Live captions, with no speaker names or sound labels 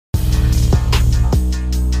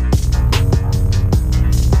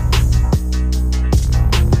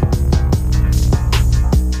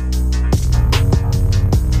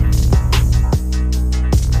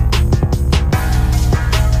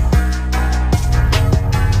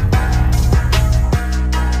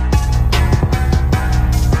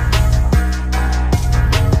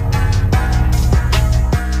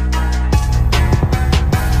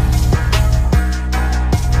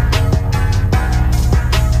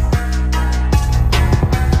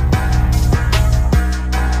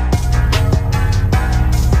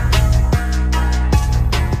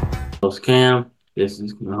Cam. This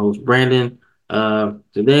is my host Brandon.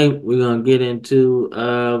 Today we're gonna get into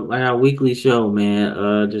like our weekly show,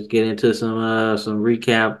 man. Just get into some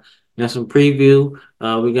recap and some preview.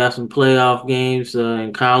 We got some playoff games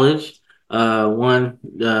in college. One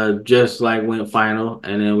just like went final,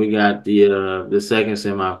 and then we got the second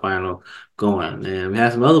semifinal going. And we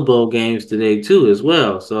had some other bowl games today too as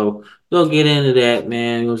well. So we'll get into that,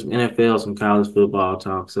 man. It was NFL, some college football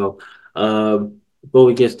talk. So before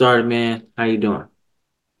we get started, man, how you doing?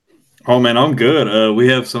 Oh man, I'm good. We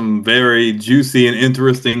have some very juicy and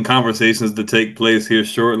interesting conversations to take place here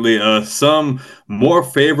shortly. Some more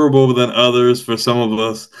favorable than others for some of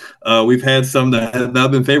us. We've had some that have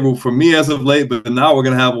not been favorable for me as of late, but now we're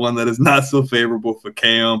gonna have one that is not so favorable for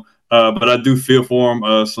Cam. But I do feel for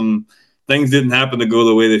him. Some things didn't happen to go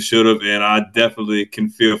the way they should have, and I definitely can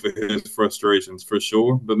feel for his frustrations for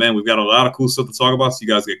sure. But man, we've got a lot of cool stuff to talk about. So you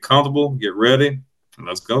guys get comfortable, get ready, and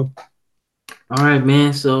let's go. All right,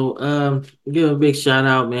 man. So, give a big shout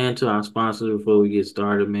out, man, to our sponsors before we get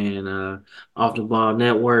started, man. Off the Ball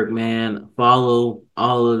Network, man. Follow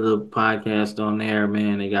all of the podcasts on there,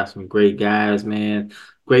 man. They got some great guys, man.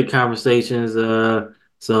 Great conversations.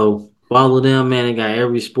 So follow them, man. They got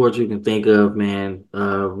every sport you can think of, man.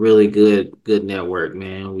 Really good network,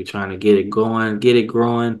 man. We trying to get it going, get it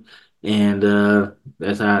growing, and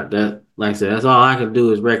that's how that. Like I said, that's all I can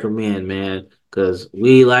do is recommend, man, because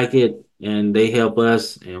we like it and they help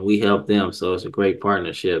us and we help them. So it's a great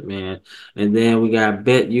partnership, man. And then we got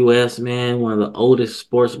Bet US, man, one of the oldest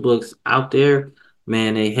sports books out there.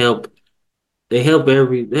 Man, they help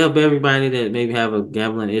everybody that maybe have a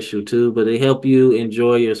gambling issue too, but they help you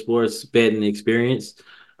enjoy your sports betting experience.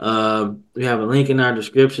 We have a link in our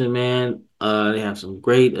description, man. They have some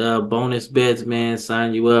great bonus bets, man.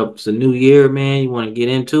 Sign you up. It's a new year, man. You want to get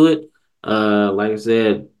into it. Like I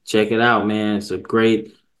said, check it out, man. It's a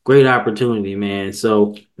great opportunity, man.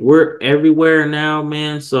 So we're everywhere now,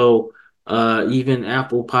 man. So even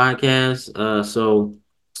Apple Podcasts. So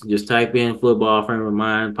just type in Football Frame of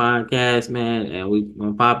Mind podcast, man, and we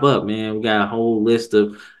gonna pop up, man. We got a whole list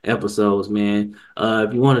of episodes, man.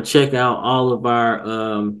 If you want to check out all of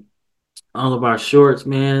our shorts,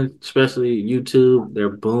 man, especially YouTube, they're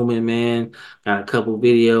booming, man. Got a couple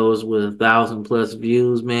videos with 1,000+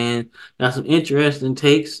 views, man. Got some interesting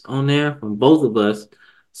takes on there from both of us.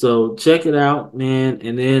 So check it out, man.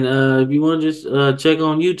 And then if you want to just check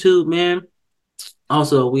on YouTube, man,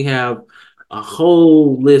 also, we have a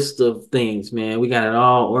whole list of things, man. We got it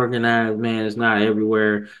all organized, man. It's not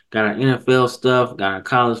everywhere. Got our NFL stuff, got our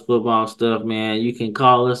college football stuff, man. You can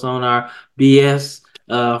call us on our BS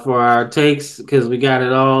for our takes because we got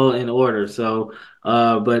it all in order. So,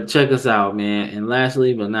 but check us out, man. And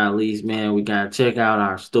lastly, but not least, man, we gotta check out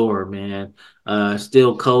our store, man.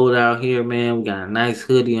 Still cold out here, man. We got a nice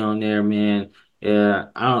hoodie on there, man. Yeah,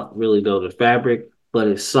 I don't really know the fabric, but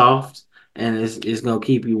it's soft and it's gonna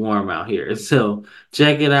keep you warm out here. So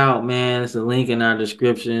check it out, man. It's a link in our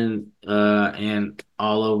description and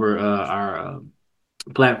all over our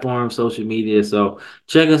platform, social media. So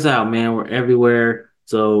check us out, man. We're everywhere.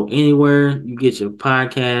 So anywhere you get your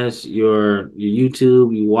podcast, your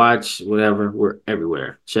YouTube, you watch whatever, we're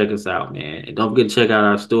everywhere. Check us out, man. And don't forget to check out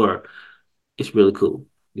our store. It's really cool.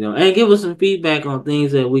 And give us some feedback on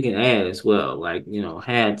things that we can add as well, like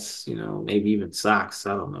hats, maybe even socks.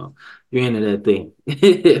 I don't know. You're into that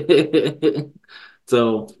thing.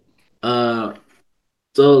 So, uh,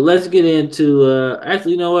 so let's get into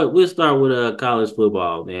actually, you know what? We'll start with college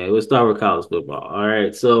football, man. We'll start with college football. All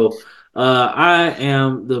right. So I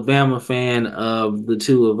am the Bama fan of the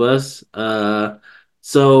two of us.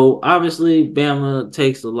 So obviously Bama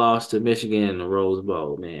takes the loss to Michigan in the Rose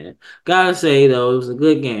Bowl, man. Gotta say though, it was a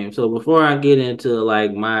good game. So before I get into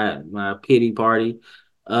like my pity party,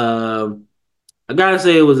 um I gotta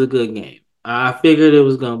say it was a good game. I figured it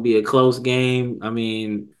was gonna be a close game. I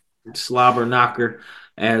mean, slobber knocker,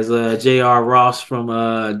 as J.R. Ross from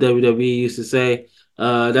WWE used to say.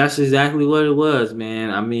 That's exactly what it was, man.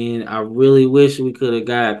 I mean, I really wish we could have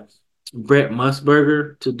got Brett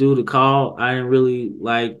Musburger to do the call. I didn't really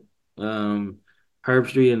like um Herb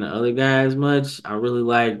Street and the other guys much. I really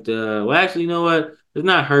liked well actually you know what? It's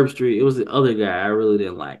not Herb Street, it was the other guy I really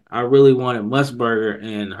didn't like. I really wanted Musburger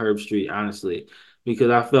and Herb Street, honestly, because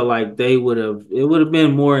I felt like it would have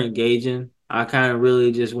been more engaging. I kind of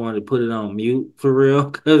really just wanted to put it on mute for real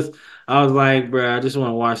because I was like, bro, I just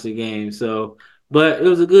want to watch the game. So, but it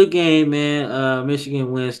was a good game, man.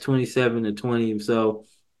 Michigan wins 27-20. So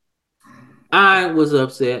I was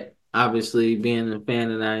upset, obviously, being the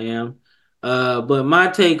fan that I am. But my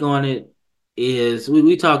take on it is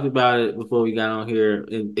we talked about it before we got on here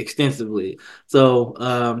extensively.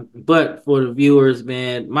 So, but for the viewers,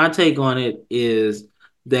 man, my take on it is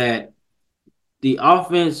that the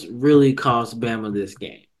offense really cost Bama this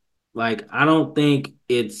game. Like, I don't think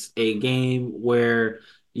it's a game where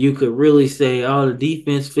you could really say, "Oh, the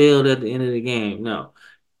defense failed at the end of the game." No,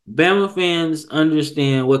 Bama fans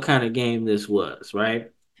understand what kind of game this was,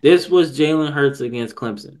 right? This was Jalen Hurts against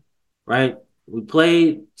Clemson, right? We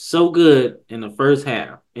played so good in the first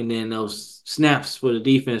half, and then those snaps for the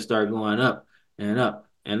defense start going up and up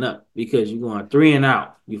and up because you're going three and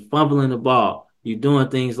out, you're fumbling the ball, you're doing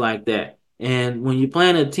things like that. And when you're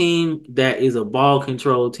playing a team that is a ball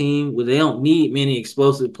control team, where they don't need many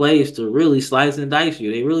explosive plays to really slice and dice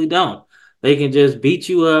you, they really don't. They can just beat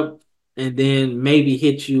you up and then maybe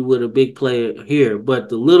hit you with a big play here. But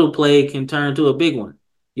the little play can turn to a big one.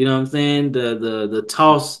 You know what I'm saying? The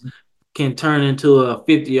toss can turn into a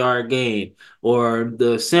 50-yard gain, or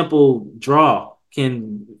the simple draw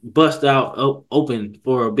can bust out open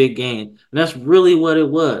for a big gain. And that's really what it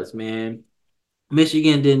was, man.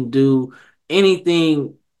 Michigan didn't do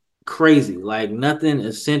anything crazy, like nothing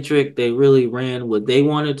eccentric. They really ran what they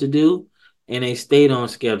wanted to do, and they stayed on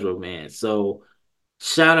schedule, man. So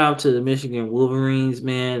shout out to the Michigan Wolverines,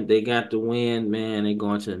 man. They got the win, man. They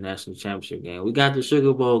going to the national championship game. We got the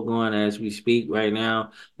Sugar Bowl going as we speak right now.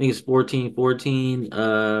 I think it's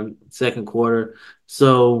 14-14, second quarter.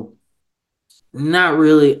 So not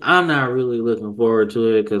really. I'm not really looking forward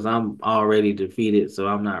to it because I'm already defeated. So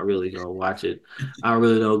I'm not really gonna watch it. I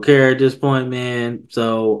really don't care at this point, man.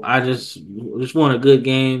 So I just want a good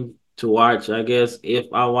game to watch. I guess if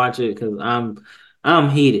I watch it because I'm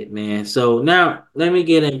heated, man. So now let me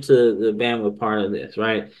get into the Bama part of this,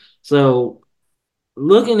 right? So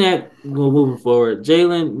looking at moving forward,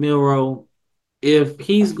 Jalen Milroe, if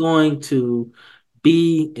he's going to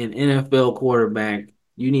be an NFL quarterback,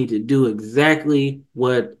 you need to do exactly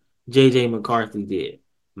what JJ McCarthy did.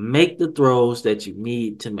 Make the throws that you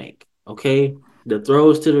need to make. Okay? The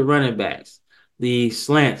throws to the running backs, the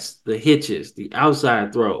slants, the hitches, the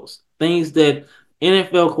outside throws, things that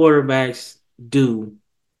NFL quarterbacks do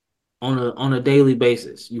on a daily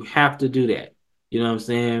basis. You have to do that. You know what I'm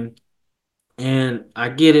saying? And I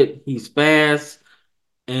get it. He's fast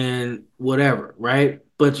and whatever, right?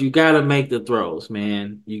 But you gotta make the throws,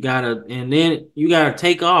 man. You gotta, and then you gotta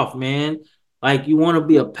take off, man. Like you want to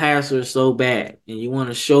be a passer so bad, and you want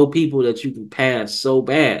to show people that you can pass so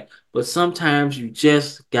bad. But sometimes you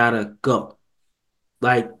just gotta go.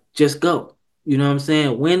 Like, just go. You know what I'm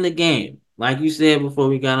saying? Win the game. Like you said before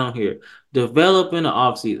we got on here, develop in the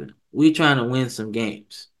offseason. We trying to win some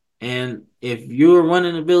games. And if your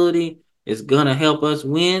running ability is gonna help us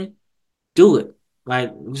win, do it.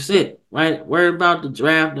 Like just it, right? Worry about the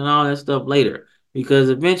draft and all that stuff later. Because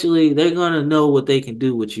eventually they're gonna know what they can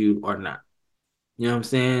do with you or not. You know what I'm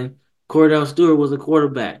saying? Cordell Stewart was a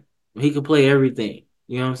quarterback. He could play everything.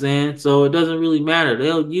 You know what I'm saying? So it doesn't really matter.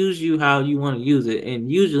 They'll use you how you want to use it.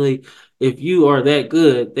 And usually, if you are that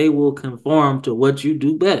good, they will conform to what you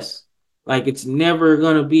do best. Like it's never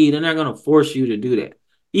gonna be, they're not gonna force you to do that.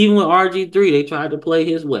 Even with RG3, they tried to play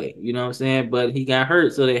his way, you know what I'm saying? But he got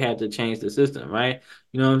hurt, so they had to change the system, right?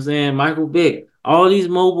 You know what I'm saying? Michael Vick, all these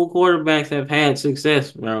mobile quarterbacks have had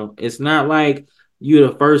success, bro. It's not like you're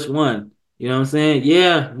the first one. You know what I'm saying?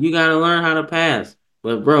 Yeah, you gotta learn how to pass.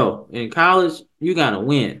 But bro, in college, you gotta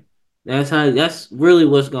win. That's really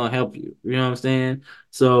what's gonna help you. You know what I'm saying?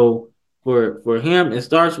 So for him, it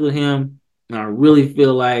starts with him. And I really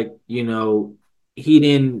feel like, he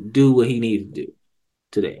didn't do what he needed to do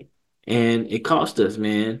today. And it cost us,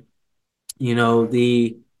 man.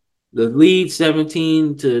 The lead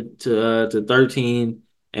 17 to 13,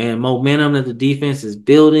 and momentum that the defense is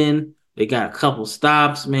building. They got a couple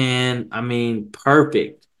stops, man. I mean,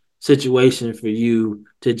 perfect situation for you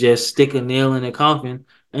to just stick a nail in the coffin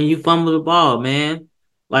and you fumble the ball, man.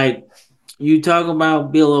 Like you talk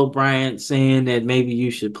about Bill O'Brien saying that maybe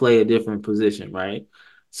you should play a different position, right?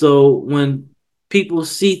 So when people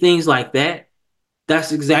see things like that,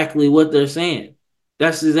 that's exactly what they're saying.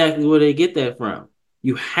 That's exactly where they get that from.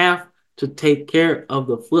 You have to take care of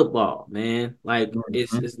the football, man. Like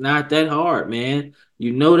Mhm. it's not that hard, man.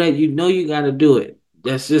 You got to do it.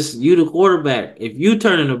 That's just you, the quarterback. If you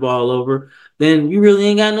turning the ball over, then you really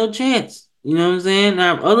ain't got no chance. You know what I'm saying?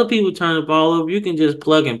 Now, if other people turn the ball over, you can just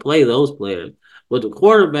plug and play those players. But the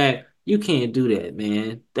quarterback, you can't do that,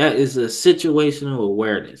 man. That is a situational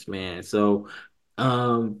awareness, man. So,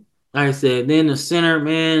 um, like I said, then the center,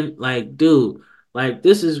 man, like, dude, like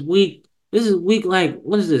this is week. This is week like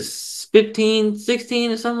what is this? 15,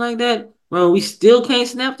 16, or something like that. Bro, we still can't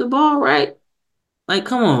snap the ball, right? Like,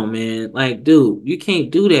 come on, man. Like, dude, you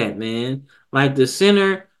can't do that, man. Like, the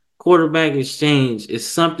center quarterback exchange is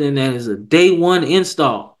something that is a day one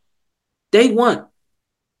install. Day one.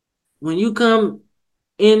 When you come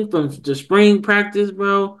in from the spring practice,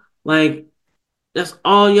 bro, like, that's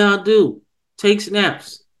all y'all do. Take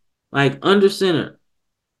snaps. Like, under center,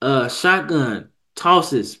 shotgun,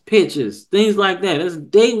 tosses, pitches, things like that. That's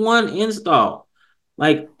day one install.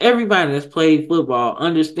 Like everybody that's played football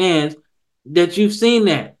understands that you've seen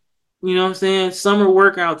that. You know what I'm saying? Summer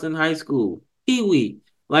workouts in high school, pee wee,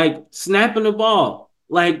 like snapping the ball.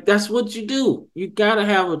 Like that's what you do. You gotta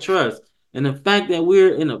have a trust. And the fact that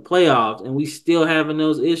we're in the playoffs and we still having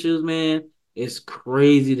those issues, man, is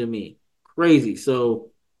crazy to me. Crazy. So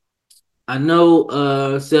I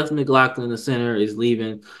know Seth McLaughlin, the center, is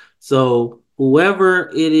leaving. So whoever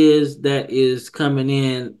it is that is coming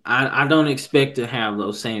in, I don't expect to have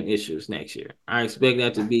those same issues next year. I expect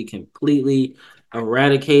that to be completely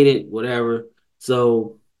eradicated, whatever.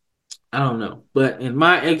 So I don't know. But in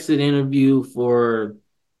my exit interview for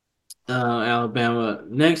Alabama,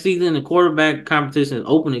 next season the quarterback competition is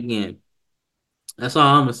open again. That's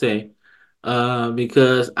all I'm gonna say.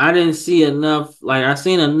 Because I didn't see enough. Like I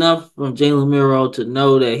seen enough from Jalen Miro to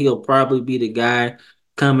know that he'll probably be the guy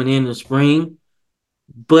coming in the spring.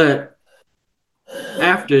 But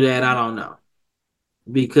after that, I don't know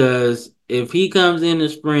because if he comes in the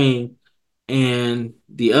spring and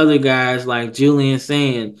the other guys like Julian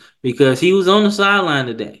saying because he was on the sideline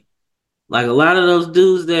today, like a lot of those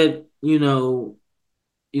dudes that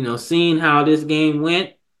seeing how this game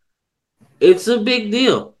went, it's a big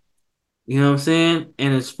deal. You know what I'm saying?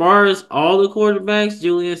 And as far as all the quarterbacks,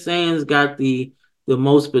 Julian Sands got the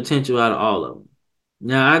most potential out of all of them.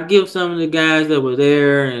 Now I give some of the guys that were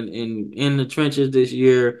there and in the trenches this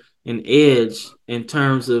year an edge in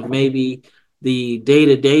terms of maybe the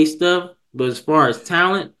day-to-day stuff, but as far as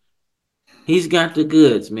talent, he's got the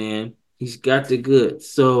goods, man. He's got the goods.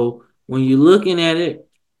 So when you're looking at it,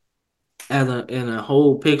 as a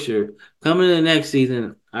whole picture. Coming to the next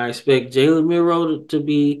season, I expect Jalen Miro to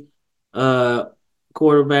be uh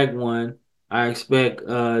quarterback one. I expect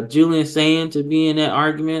Julian Sayin to be in that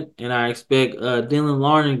argument, and I expect Dylan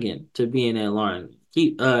Larnigan to be in that line.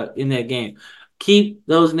 Keep in that game. Keep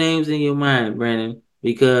those names in your mind, Brandon,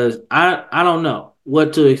 because I don't know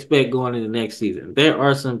what to expect going into next season. There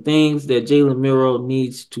are some things that Jalen Miro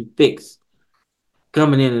needs to fix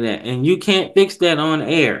coming into that, and you can't fix that on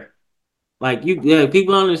air. Like yeah,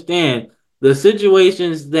 people understand the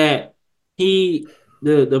situations that he,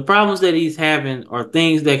 the problems that he's having are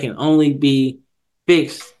things that can only be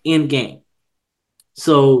fixed in game.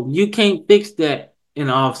 So you can't fix that in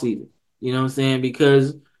the off season. You know what I'm saying?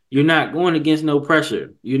 Because you're not going against no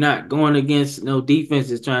pressure. You're not going against no defense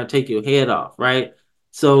that's trying to take your head off, right?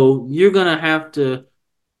 So you're gonna have to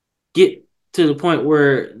get to the point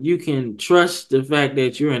where you can trust the fact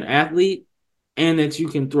that you're an athlete and that you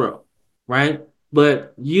can throw, right?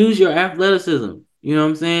 But use your athleticism. You know what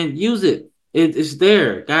I'm saying? Use it. It's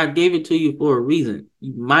there. God gave it to you for a reason.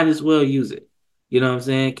 You might as well use it. You know what I'm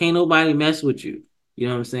saying? Can't nobody mess with you. You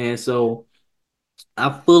know what I'm saying? So I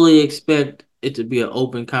fully expect it to be an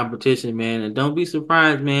open competition, man. And don't be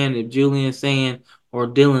surprised, man, if Julian Sand or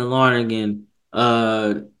Dylan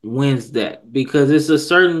Larnigan wins that because it's a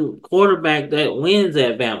certain quarterback that wins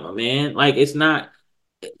at Bama, man. Like it's not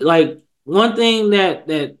like one thing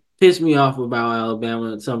that pissed me off about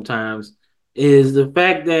Alabama sometimes is the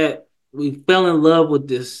fact that we fell in love with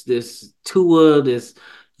this Tua, this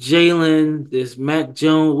Jalen, this Mac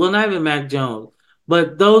Jones. Well, not even Mac Jones,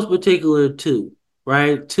 but those particular two,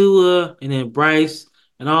 right? Tua and then Bryce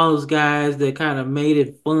and all those guys that kind of made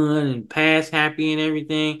it fun and pass happy and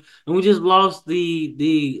everything. And we just lost the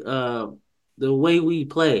way we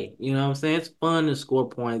play. You know what I'm saying? It's fun to score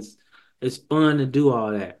points, it's fun to do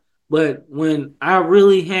all that. But when I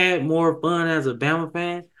really had more fun as a Bama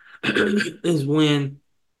fan is when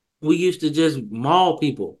we used to just maul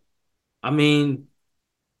people. I mean,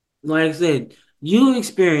 like I said, you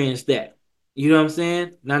experienced that. You know what I'm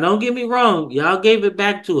saying? Now don't get me wrong, y'all gave it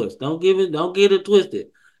back to us. Don't get it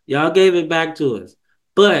twisted. Y'all gave it back to us.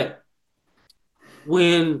 But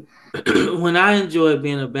when when I enjoyed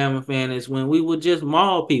being a Bama fan is when we would just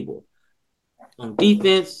maul people on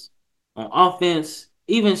defense, on offense,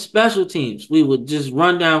 even special teams. We would just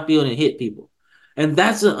run downfield and hit people. And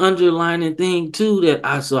that's an underlining thing, too, that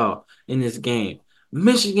I saw in this game.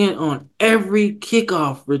 Michigan on every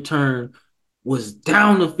kickoff return was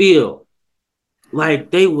down the field.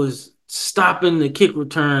 Like they was stopping the kick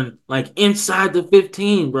return like inside the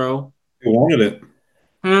 15, bro. They wanted it.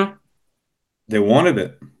 Huh? They wanted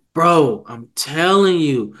it. Bro, I'm telling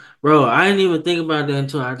you, bro, I didn't even think about that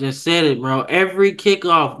until I just said it, bro. Every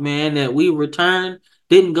kickoff, man, that we returned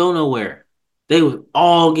didn't go nowhere. They was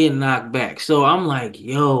all getting knocked back. So I'm like,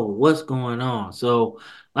 yo, what's going on? So,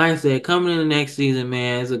 like I said, coming in the next season,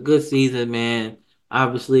 man, it's a good season, man.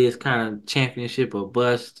 Obviously, it's kind of championship or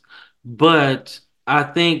bust. But I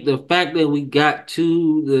think the fact that we got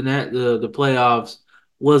to the playoffs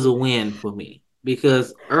was a win for me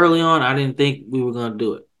because early on I didn't think we were gonna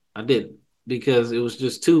do it. I didn't because it was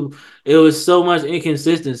just too. It was so much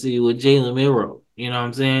inconsistency with Jalen Milroe. You know what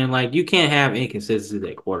I'm saying? Like you can't have inconsistency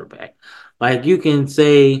at quarterback. Like you can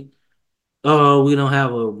say, "Oh, we don't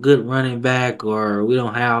have a good running back," or "We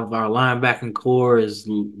don't have our linebacking core is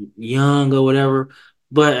young," or whatever.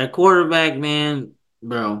 But at quarterback, man,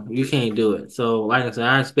 bro, you can't do it. So, like I said,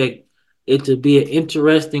 I expect it to be an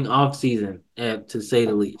interesting offseason, to say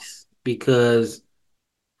the least, because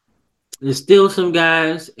there's still some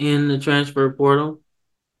guys in the transfer portal.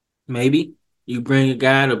 Maybe you bring a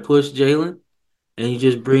guy to push Jalen, and you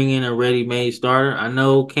just bring in a ready-made starter. I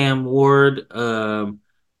know Cam Ward.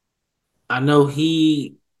 I know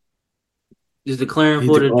he is declaring He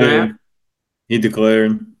for the draft, declared. He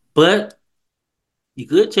declared. but he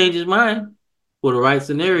could change his mind for the right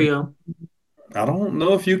scenario. I don't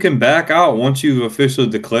know if you can back out once you officially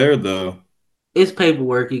declared, though. It's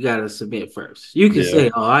paperwork you got to submit first. You can Yeah. say,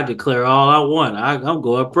 "Oh, I declare all I want. I'm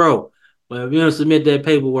going pro," but if you don't submit that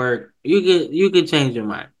paperwork, you can change your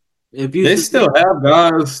mind. If you They submit still have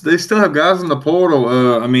guys. They still have guys in the portal.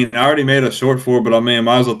 I mean, I already made a short for it, but I mean,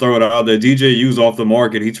 might as well throw it out there. DJU's off the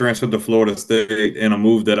market. He transferred to Florida State in a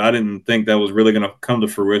move that I didn't think that was really going to come to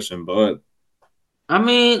fruition, but I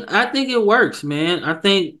mean, I think it works, man. I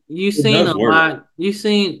think you've it seen does a work. lot. You've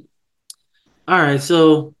seen. All right,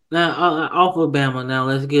 so now off of Bama, now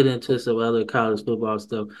let's get into some other college football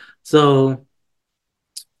stuff. So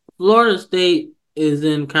Florida State is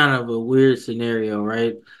in kind of a weird scenario,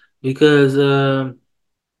 right? Because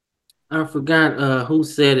I forgot who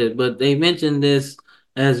said it, but they mentioned this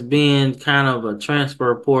as being kind of a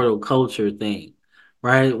transfer portal culture thing,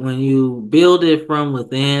 right? When you build it from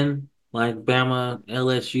within, like Bama,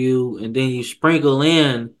 LSU, and then you sprinkle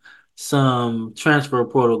in some transfer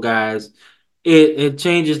portal guys, it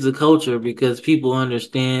changes the culture because people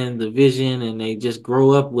understand the vision and they just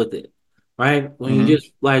grow up with it, right? When you Hmm.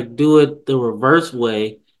 just like do it the reverse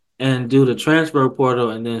way and do the transfer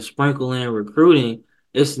portal and then sprinkle in recruiting,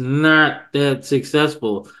 it's not that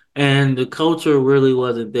successful. And the culture really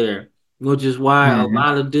wasn't there, which is why a Hmm.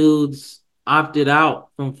 lot of dudes opted out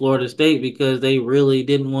from Florida State because they really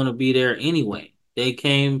didn't want to be there anyway. They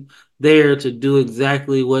came there to do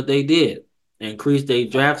exactly what they did, increase their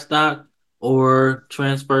draft stock or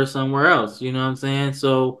transfer somewhere else. You know what I'm saying?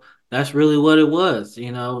 So that's really what it was,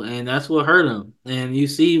 and that's what hurt them. And you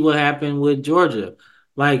see what happened with Georgia.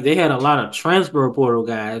 Like they had a lot of transfer portal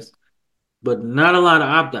guys, but not a lot of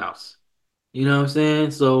opt outs. You know what I'm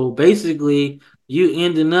saying? So basically, you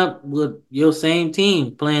ending up with your same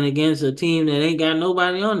team playing against a team that ain't got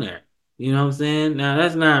nobody on there. You know what I'm saying? Now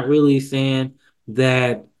that's not really saying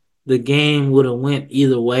that the game would have went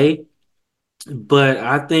either way, but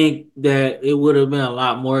I think that it would have been a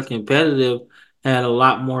lot more competitive had a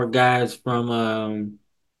lot more guys from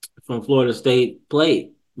Florida State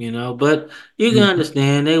played, But you can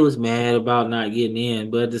understand they was mad about not getting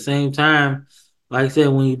in. But at the same time, like I said,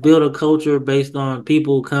 when you build a culture based on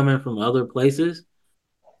people coming from other places,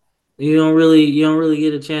 you don't really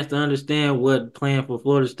get a chance to understand what playing for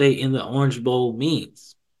Florida State in the Orange Bowl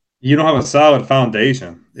means. You don't have a solid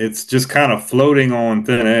foundation. It's just kind of floating on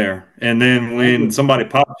thin air. And then when Exactly. somebody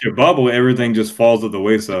pops your bubble, everything just falls to the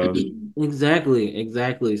wayside.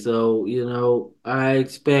 Exactly. So, I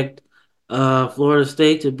expect Florida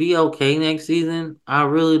State to be okay next season. I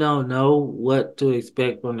really don't know what to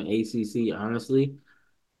expect from the ACC, honestly.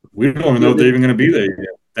 We don't even know Because if they're even going to be there yet.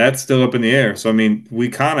 That's still up in the air. So, I mean, we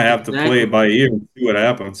kind of have to play it exactly. by ear and see what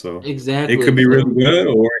happens. So, it could Exactly. be really So, good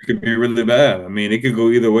or it could be really bad. I mean, it could go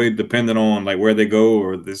either way depending on like where they go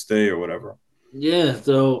or this day or whatever. yeah,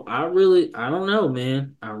 so I don't know,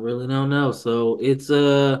 man. I really don't know. So,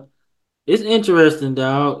 it's interesting,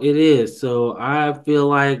 dog. It is. So I feel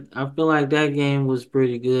like that game was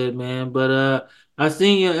pretty good, man. But I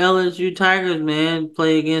seen your LSU Tigers, man,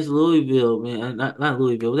 play against Louisville, man. Not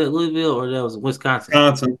Louisville. Was that Louisville or that was Wisconsin?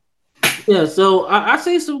 Wisconsin. Yeah. So I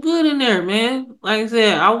see some good in there, man. Like I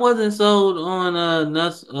said, I wasn't sold on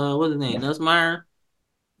Nuss. What's his name? Nussmeyer.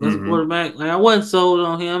 That's a Hmm. quarterback. Like I wasn't sold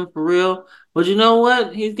on him for real. But you know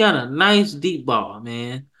what? He's got a nice deep ball,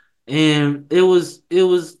 man. And it was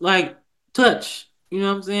like touch. You know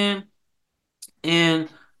what I'm saying? And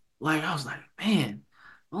like I was like, man.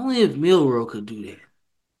 Only if Milrow could do that.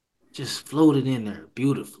 Just float it in there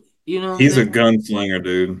beautifully. You know what I'm He's a saying? gunslinger,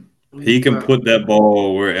 dude. He can Bro, put that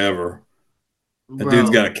ball wherever. That dude's bro,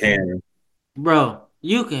 got a cannon. bro,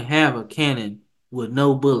 you can have a cannon with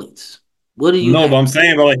no bullets. What do you No, have? but I'm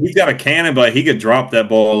saying, but like he's got a cannon, but like, he could drop that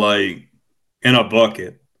ball like in a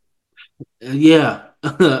bucket. Yeah,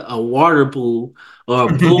 a water pool or a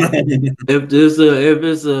pool. If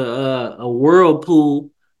it's a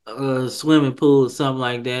whirlpool, swimming pool or something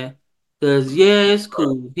like that. Cause yeah, it's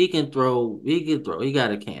cool. He can throw. He can throw. He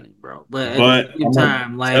got a cannon, bro. But at the But same I'm gonna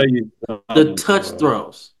time, tell like you the something, touch bro.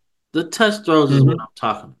 throws. The touch throws is what Hmm. I'm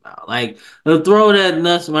talking about. Like the throw that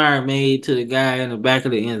Nussmeier made to the guy in the back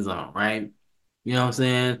of the end zone, right? You know what I'm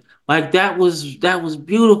saying? Like that was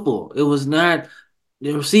beautiful. It was not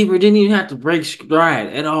the receiver didn't even have to break stride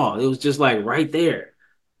at all. It was just like right there.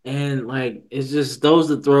 And like it's just those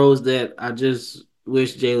are throws that I just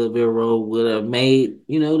wish Jalen Milroe would have made,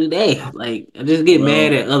 today. Like I just get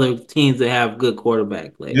mad Well, at other teams that have good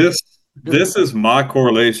quarterback play. this is my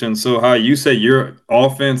correlation. So how you say your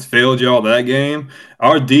offense failed y'all that game,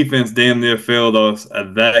 our defense damn near failed us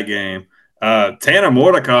at that game. Tanner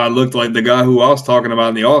Mordecai looked like the guy who I was talking about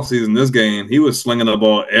in the offseason this game. He was slinging the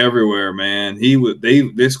ball everywhere, man.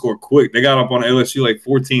 They scored quick. They got up on LSU like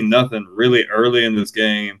 14 nothing really early in this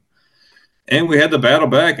game. And we had to battle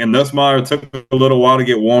back. And Nussmeier took a little while to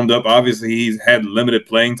get warmed up. Obviously, he's had limited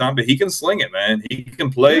playing time, but he can sling it, man. He can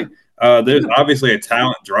Yeah, play. There's yeah, obviously a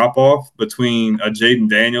talent drop off between a Jaden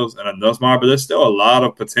Daniels and a Nussmeier, but there's still a lot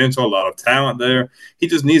of potential, a lot of talent there. He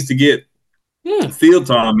just needs to get yeah. field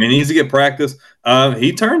time. He needs to get practice.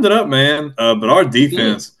 He turned it up, man. But our He did.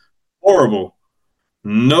 defense, horrible.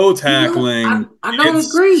 No No, I tackling. I don't It's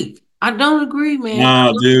agree. I don't agree, man. I nah,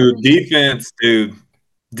 don't dude. agree,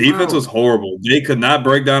 Defense was bro. horrible. They could not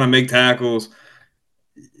break down and make tackles.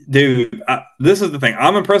 Dude, this is the thing.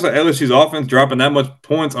 I'm impressed with LSU's offense dropping that much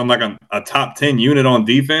points on like a top 10 unit on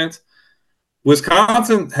defense.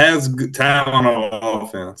 Wisconsin has good talent on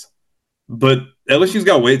offense, but LSU's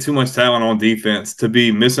got way too much talent on defense to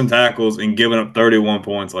be missing tackles and giving up 31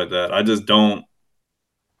 points like that. I just don't.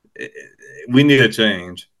 We need a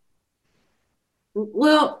change.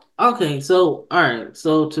 Well, okay, so all right,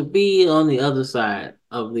 so to be on the other side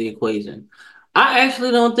of the equation, I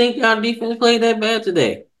actually don't think our defense played that bad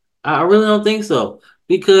today. I really don't think so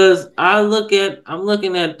because I'm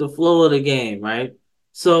looking at the flow of the game, right?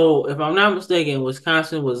 So if I'm not mistaken,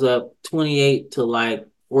 Wisconsin was up 28 to like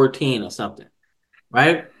 14 or something,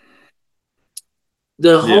 right?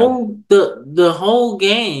 Yeah. The whole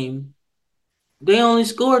game, they only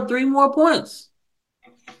scored three more points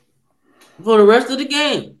for the rest of the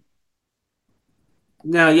game.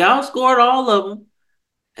 Now y'all scored all of them.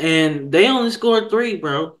 And they only scored three,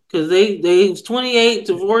 bro, because they was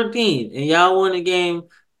 28-14, and y'all won the game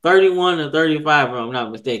 31-35, if I'm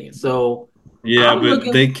not mistaken. So Yeah, I'm but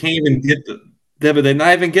looking, they can't even get they're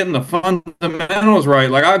not even getting the fundamentals right.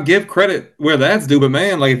 Like I'll give credit where that's due, but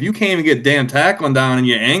man, like if you can't even get damn tackling down and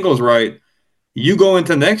your angles right, you go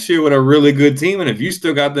into next year with a really good team, and if you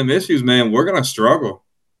still got them issues, man, we're gonna struggle.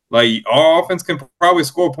 Like our offense can probably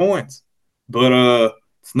score points, but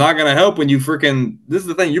it's not gonna help when you freaking. This is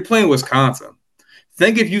the thing. You're playing Wisconsin.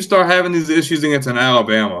 Think if you start having these issues against an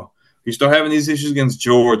Alabama, you start having these issues against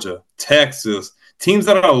Georgia, Texas, teams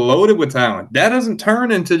that are loaded with talent. That doesn't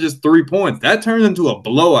turn into just 3 points. That turns into a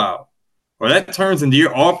blowout, or that turns into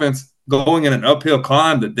your offense going in an uphill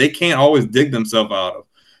climb that they can't always dig themselves out of.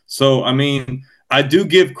 So, I mean, I do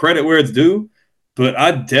give credit where it's due, but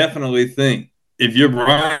I definitely think if you're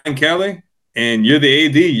Brian Kelly and you're the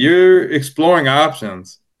AD, you're exploring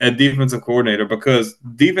options at defensive coordinator because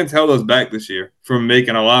defense held us back this year from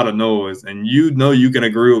making a lot of noise. And you know you can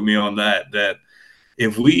agree with me on that. That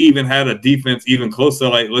if we even had a defense even closer,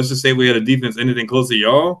 like let's just say we had a defense anything close to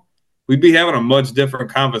y'all, we'd be having a much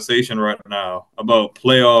different conversation right now about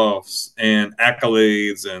playoffs and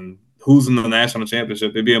accolades and who's in the national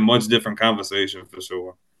championship. It'd be a much different conversation for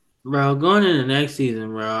sure. bro. Going into next season,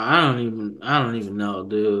 bro. I don't even know,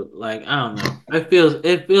 dude. Like I don't know. It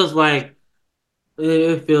feels like I don't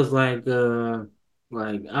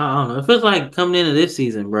know. It feels like coming into this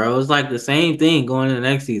season, bro. It's like the same thing going into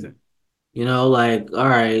next season. Like, all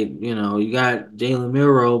right, you got Jalen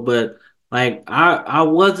Milroe, but like I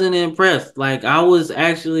wasn't impressed. Like I was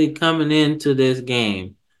actually coming into this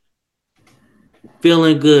game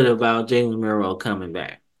feeling good about Jalen Milroe coming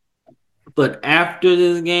back. But after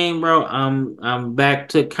this game, bro, I'm back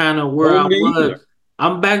to kind of where Oh, I me either. was.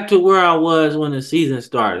 I'm back to where I was when the season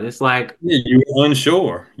started. It's like, Yeah, you were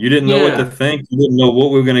unsure. You didn't know what to yeah, think. You didn't know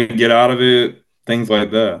what we were going to get out of it. Things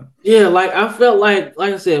like that. Yeah, like I felt like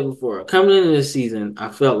I said before, coming into this season, I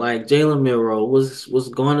felt like Jalen Milroe was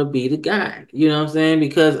going to be the guy. You know what I'm saying?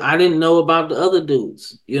 Because I didn't know about the other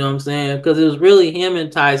dudes. You know what I'm saying? Because it was really him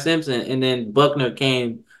and Ty Simpson, and then Buckner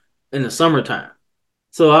came in the summertime.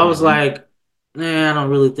 So I was Hmm. like, nah, I don't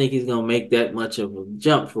really think he's gonna make that much of a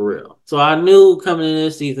jump for real. So I knew coming in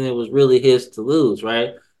this season it was really his to lose,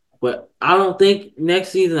 right? But I don't think next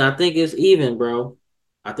season. I think it's even, bro.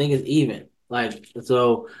 I think it's even. Like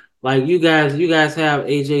so, like you guys have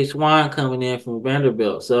AJ Swan coming in from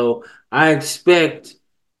Vanderbilt. So I expect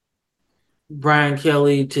Brian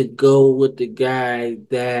Kelly to go with the guy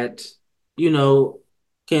that you know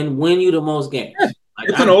can win you the most Yeah, games. Like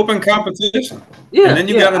it's an open competition, and yeah, then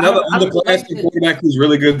you yeah. got another I expect underclassmen it. quarterback who's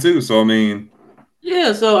really good too. So I mean,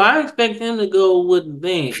 Yeah, so I expect him to go with the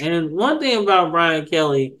thing. And one thing about Brian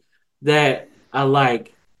Kelly that I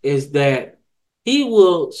like is that he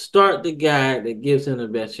will start the guy that gives him the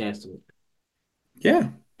best chance to win. yeah,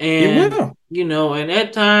 he And will. and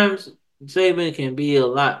at times Saban can be a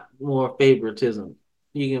lot more favoritism.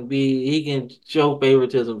 He can show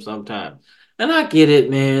favoritism sometimes. And I get it,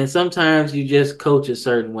 man. Sometimes you just coach a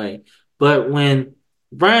certain way. But when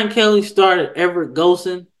Brian Kelly started Everett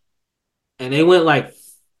Golson and they went like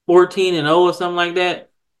 14 and 0 or something like that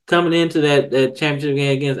coming into that championship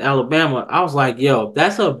game against Alabama. I was like, yo,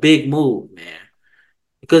 that's a big move, man.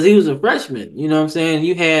 Because he was a freshman, you know what I'm saying?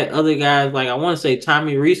 You had other guys like I want to say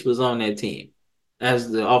Tommy Reese was on that team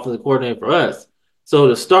as the offensive coordinator for us. So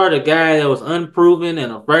to start a guy that was unproven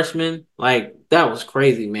and a freshman, like that was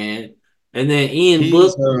crazy, man. And then He's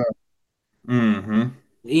hmm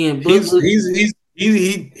Ian Book was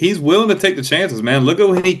he's willing to take the chances, man. Look at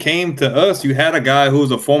when he came to us. You had a guy who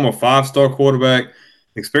was a former 5-star quarterback,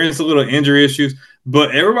 experienced a little injury issues,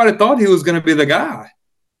 but everybody thought he was going to be the guy.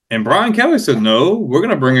 And Brian Kelly said, "No, we're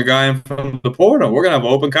going to bring a guy in from the portal. We're going to have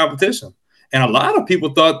open competition." And a lot of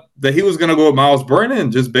people thought that he was going to go with Miles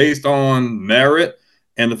Brennan just based on merit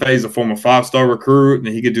and the fact he's a former 5-star recruit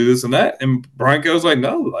and he could do this and that. And Brian Kelly was like,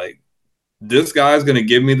 "No, like this guy's going to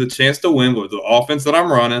give me the chance to win with the offense that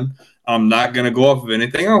I'm running. I'm not going to go off of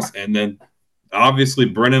anything else." And then obviously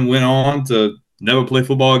Brennan went on to never play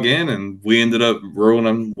football again, and we ended up ruining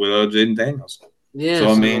him with Jaden Daniels. yeah,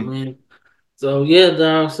 So I so mean, man. So yeah,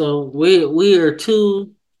 dog. So we are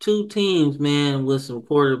two teams, man, with some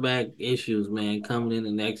quarterback issues, man, coming in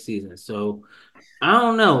the next season. So I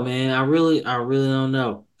don't know, man. I really don't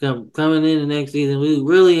know. Coming in the next season, we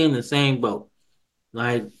really in the same boat.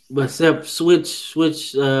 Like, but except switch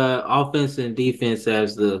offense and defense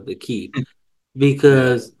as the key. yeah.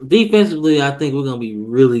 Because defensively, I think we're gonna be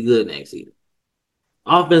really good next season.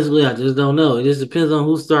 Offensively, I just don't know. It just depends on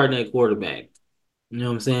who's starting at quarterback. You know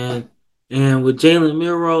what I'm saying? And with Jalen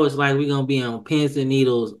Milroe, it's like we're gonna be on pins and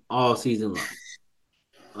needles all season long.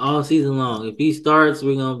 All season long. If he starts,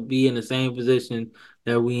 we're gonna be in the same position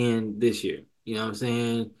that we in this year. You know what I'm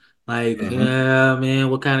saying? Like, Mm-hmm. yeah, man,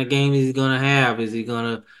 what kind of game is he gonna have? Is he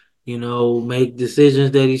gonna, make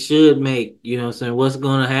decisions that he should make? You know what I'm saying? What's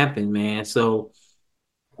gonna happen, man? So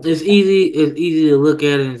it's easy to look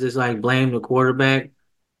at it and just like blame the quarterback.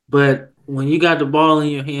 But when you got the ball in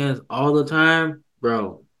your hands all the time,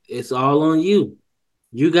 bro, it's all on you.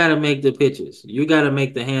 You got to make the pitches. You got to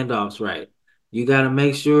make the handoffs right. You got to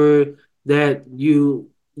make sure that you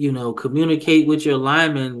communicate with your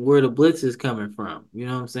lineman where the blitz is coming from. You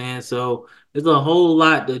know what I'm saying? So there's a whole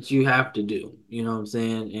lot that you have to do. You know what I'm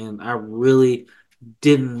saying? And I really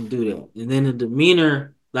didn't do that. And then the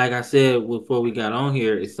demeanor, like I said before we got on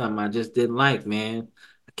here, is something I just didn't like, man.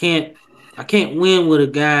 I can't I can't win with a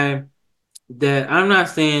guy that I'm not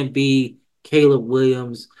saying be Caleb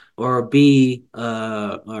Williams or be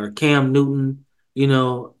or Cam Newton,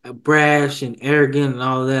 brash and arrogant and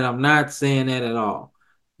all of that. I'm not saying that at all.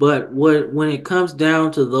 But when it comes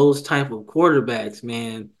down to those type of quarterbacks,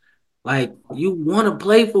 man, like you want to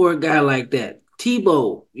play for a guy like that.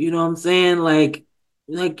 Tebow, you know what I'm saying? Like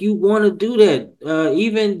you want to do that.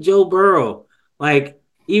 Even Joe Burrow, like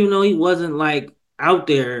even though he wasn't like out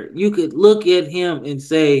there, you could look at him and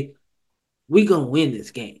say, we gonna win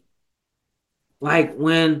this game. Like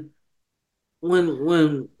when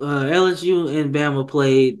LSU and Bama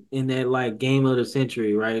played in that like game of the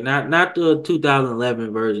century, right? Not the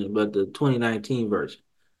 2011 version, but the 2019 version.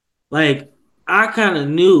 Like I kind of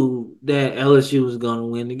knew that LSU was gonna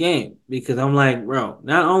win the game because I'm like, bro,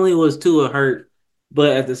 not only was Tua hurt,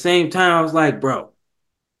 but at the same time, I was like, bro,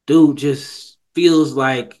 dude just feels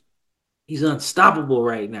like he's unstoppable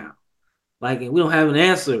right now. Like, and we don't have an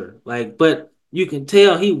answer. Like, but you can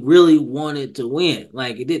tell he really wanted to win.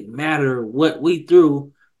 Like, it didn't matter what we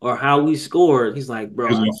threw or how we scored. He's like, He bro,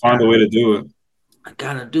 was going to find a way to do it. I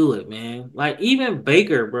gotta do it, man. Like even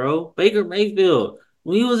Baker, bro, Baker Mayfield,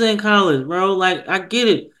 when he was in college, bro, like I get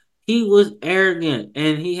it. He was arrogant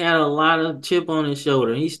and he had a lot of chip on his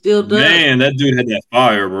shoulder. He still does. Man, that dude had that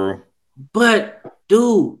fire, bro. But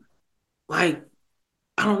dude, like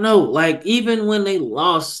I don't know, like even when they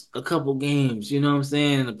lost a couple games, you know what I'm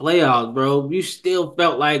saying, in the playoffs, bro, you still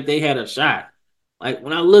felt like they had a shot. Like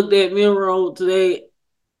when I looked at Milrow today,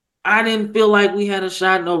 I didn't feel like we had a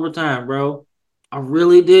shot in overtime, bro. I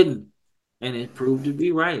really didn't. And it proved to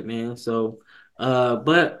be right, man. So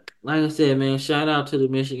but like I said, man, shout out to the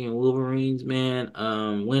Michigan Wolverines, man.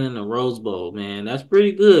 Winning the Rose Bowl, man. That's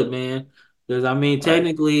pretty good, man. Because I mean, Right.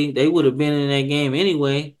 technically they would have been in that game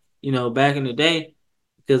anyway, back in the day,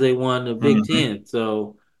 because they won the Big Hmm. Ten.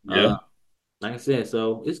 So Yeah. like I said,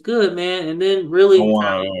 so it's good, man. And then I really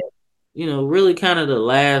want to. really kind of the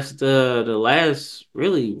last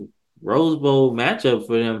really Rose Bowl matchup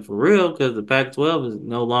for them for real, because the Pac-12 is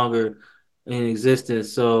no longer in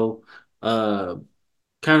existence. So uh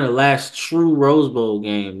kind of last true Rose Bowl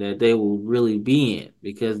game that they will really be in,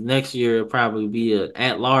 because next year it'll probably be a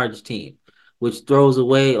at-large team, which throws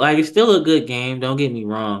away, like, it's still a good game, don't get me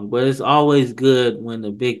wrong, but it's always good when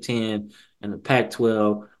the Big Ten and the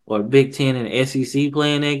Pac-12 or Big Ten and SEC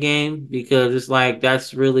play in that game, because it's like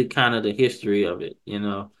that's really kind of the history of it.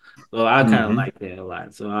 So I kind of Hmm. like that a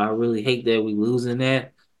lot. So I really hate that we losing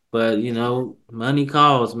that. But money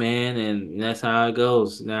calls, man, and that's how it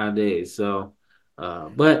goes nowadays. So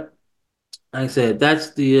but like I said,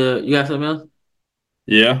 that's the you got something else?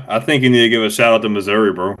 Yeah, I think you need to give a shout out to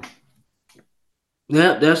Missouri, bro.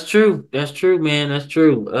 Yeah, that's true. That's true, man. That's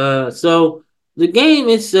true. So the game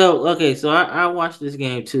itself, okay, so I watched this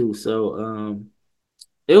game too. So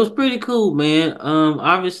it was pretty cool, man.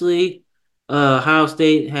 Obviously, Ohio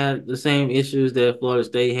State had the same issues that Florida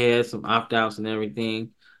State had, some opt outs and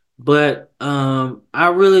everything. But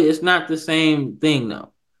it's not the same thing though.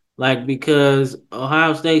 Like, because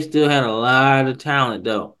Ohio State still had a lot of talent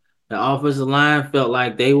though. The offensive line felt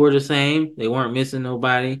like they were the same. They weren't missing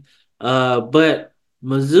nobody. But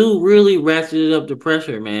Mizzou really ratcheted up the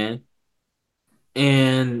pressure, man,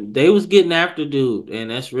 and they was getting after dude,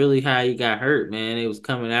 and that's really how he got hurt, man. They was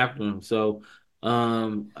coming after him. So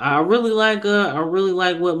I really like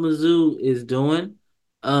what Mizzou is doing.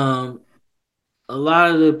 Um a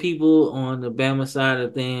lot of the people on the Bama side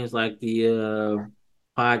of things, like the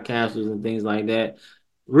podcasters and things like that,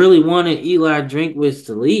 really wanted Eli Drinkwitz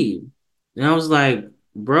to leave. And I was like,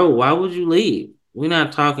 bro, why would you leave? We're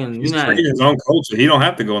not talking, you're He's not training his own culture. He don't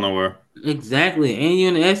have to go nowhere. exactly, and you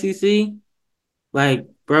in the SEC. Like,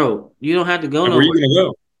 bro, you don't have to go Like, where are you nowhere. gonna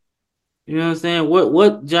go? You know what I'm saying?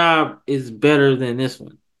 What job is better than this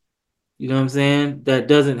one? You know what I'm saying? That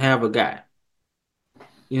doesn't have a guy.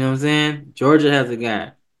 You know what I'm saying? Georgia has a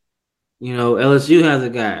guy. LSU has a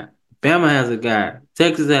guy. Bama has a guy.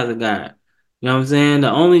 Texas has a guy. You know what I'm saying?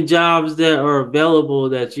 The only jobs that are available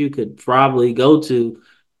that you could probably go to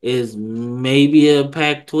is maybe a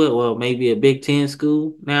Pac-12, well, maybe a Big Ten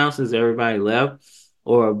school now since everybody left,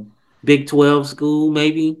 or a Big 12 school,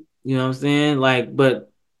 maybe. You know what I'm saying? Like, but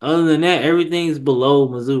other than that, everything's below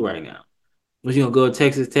Mizzou right now. Was you gonna go to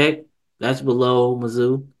Texas Tech? That's below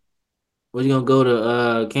Mizzou. Was you gonna go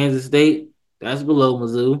to Kansas State? That's below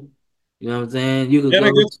Mizzou. You know what I'm saying? You could Yeah, in a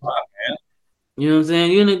go. good spot. You know what I'm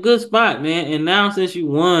saying? You're in a good spot, man. And now since you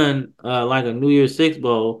won like a New Year's Six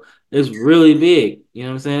bowl, it's really big. You know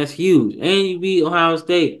what I'm saying? It's huge. And you beat Ohio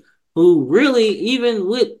State, who really, even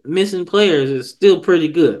with missing players, is still pretty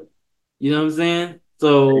good. You know what I'm saying? True,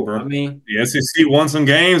 So bro. I mean, The SEC won some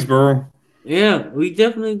games, bro. yeah, we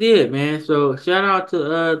definitely did, man. So shout out to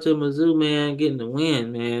Mizzou, man, getting the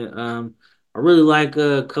win, man. I really like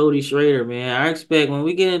Cody Schrader, man. I expect when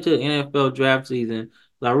we get into the NFL draft season,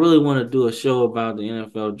 I really want to do a show about the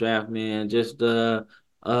NFL draft, man. Just kind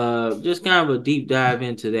of a deep dive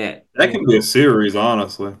into that, That can be a series,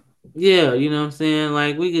 honestly. yeah, you know what I'm saying?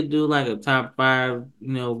 Like we could do like a top five,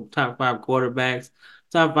 top five quarterbacks,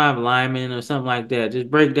 top five linemen or something like that.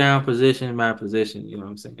 Just break down position by position, you know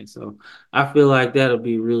what I'm saying? So I feel like that'll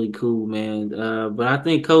be really cool, man. But I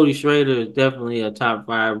think Cody Schrader is definitely a top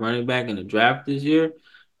five running back in the draft this year.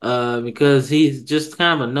 Because he's just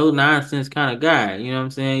kind of a no nonsense kind of guy. You know what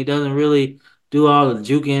I'm saying? He doesn't really do all the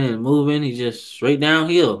juking and moving. He's just straight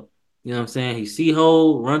downhill. You know what I'm saying? He see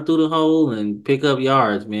hole, run through the hole, and pick up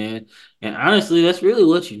yards, man. And honestly, that's really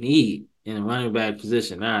what you need in a running back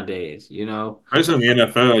position nowadays. Especially in the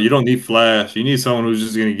NFL, you don't need flash. You need someone who's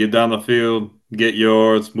just going to get down the field, get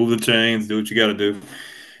yards, move the chains, do what you got to do.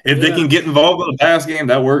 If they Yeah. can get involved in the pass game,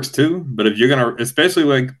 that works too. But if you're going to, especially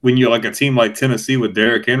like when you're like a team like Tennessee with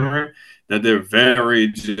Derrick Henry, that they're very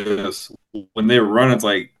just when they run, it's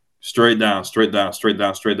like straight down, straight down, straight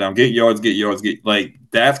down, straight down. Get yards, get yards, get like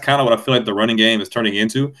that's kind of what I feel like the running game is turning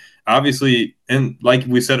into. Obviously, and like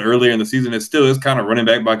we said earlier in the season, it still is kind of running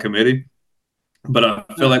back by committee. But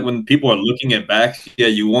I feel like when people are looking at backs, yeah,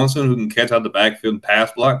 you want someone who can catch out the backfield and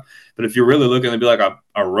pass block. But if you're really looking to be like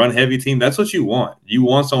a run heavy team, that's what you want. You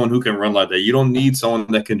want someone who can run like that. You don't need someone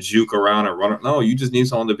that can juke around and run. No, you just need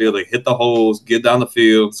someone to be able to hit the holes, get down the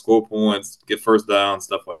field, score points, get first down,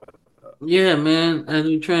 stuff like that. Yeah, man. As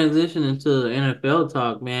we transition into the NFL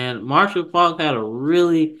talk, man, Marshall Falk had a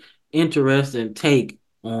really interesting take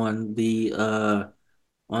on the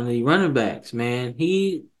running backs, man.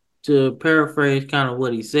 He, to paraphrase kind of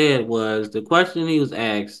what he said, was the question he was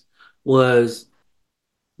asked was,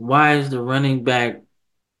 why is the running back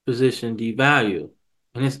position devalued?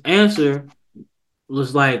 And his answer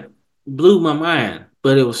was like, blew my mind,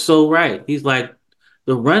 but it was so right. He's like,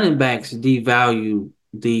 the running backs devalue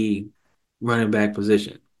the running back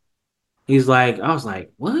position. He's like, I was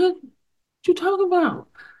like, what you talking about?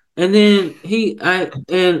 And then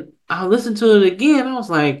I listened to it again. I was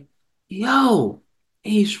like, yo,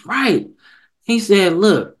 he's right. He said,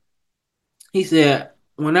 look, he said,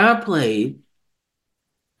 when I played,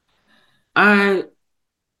 I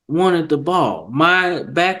wanted the ball. My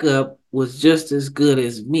backup was just as good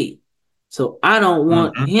as me. So I don't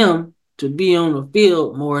want Mm-hmm. him to be on the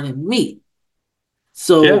field more than me.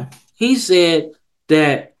 So Yeah, he said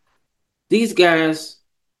that these guys,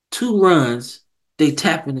 two runs, they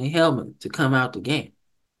tap in their helmet to come out the game.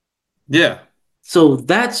 yeah. So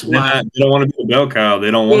that's They're why, not. They don't want to be a bell cow.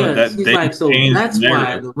 They don't want to. yeah, That she's they like, so change the that's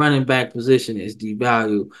why narrative. the running back position is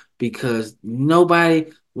devalued because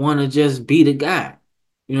nobody want to just be the guy.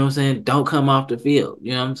 You know what I'm saying? Don't come off the field.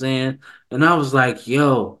 You know what I'm saying? And I was like,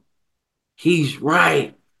 yo, he's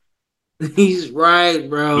right. He's right,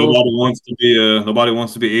 bro. Nobody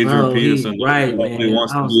wants to be Adrian Bro, he's Peterson. right, Nobody man.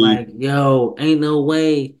 wants I to was be. like, yo, ain't no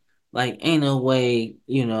way,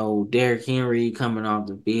 Derrick Henry coming off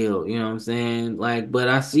the field. You know what I'm saying? Like, but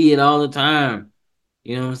I see it all the time.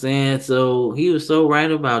 You know what I'm saying? So he was so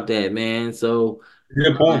right about that, man.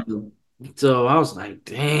 Good point. Um, so I was like,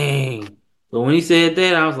 dang. But when he said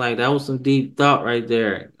that, I was like, that was some deep thought right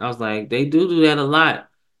there. I was like, they do that a lot.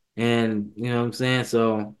 And you know what I'm saying?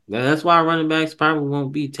 So that's why running backs probably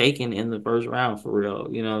won't be taken in the first round for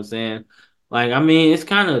real. You know what I'm saying? Like, I mean, it's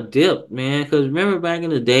kind of dipped, man. Because remember back in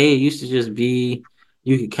the day, it used to just be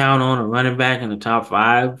you could count on a running back in the top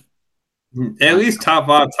five. At Like, least top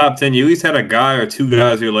 5, top 10. You at least had a guy or two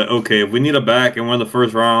guys. You're like, okay, if we need a back and we're in the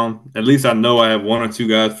first round, at least I know I have one or two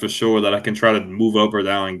guys for sure that I can try to move up or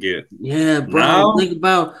down and get. yeah, bro. Now, Think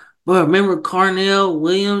about, bro. Remember Carnell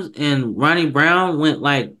Williams and Ronnie Brown went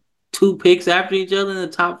like two picks after each other in the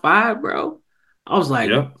top five, bro. I was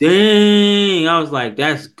like, yep, dang. I was like,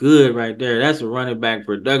 that's good right there. That's a running back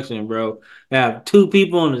production, bro. Have two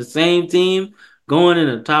people on the same team going in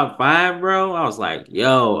the top five, bro. I was like,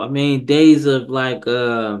 yo. I mean, days of like,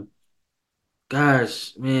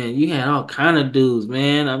 gosh, man, you had all kind of dudes,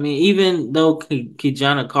 man. I mean, even though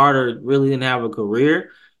Kijana Carter really didn't have a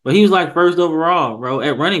career, but he was like first overall, bro,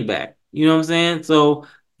 at running back. You know what I'm saying? So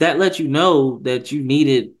that lets you know that you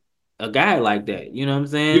needed a guy like that. You know what I'm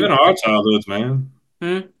even saying? our childhoods, man.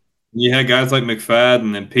 Hmm? You had guys like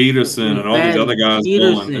McFadden and Peterson and all these other McFadden, guys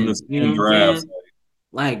going in the Peterson, you know same what I'm drafts. saying?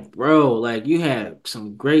 Like, bro, like you had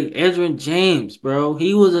some great Edgerrin James, bro.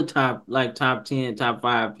 He was a top 10, top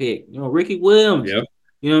five pick. Ricky Williams. Yep,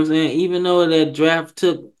 You know what I'm saying? Even though that draft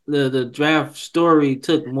took the draft story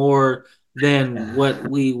took more than what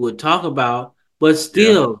we would talk about, but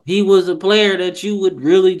yeah, still, he was a player that you would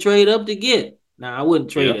really trade up to get. Now, I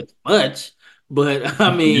wouldn't trade yeah. as much, but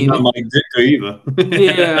I You're not mean, Mike Ditka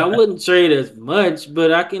yeah, I either. wouldn't trade as much,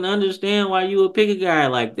 but I can understand why you would pick a guy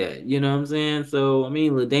like that. You know what I'm saying? So, I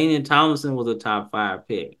mean, LaDainian Tomlinson was a top five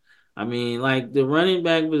pick. I mean, like the running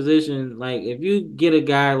back position, like if you get a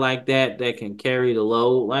guy like that that can carry the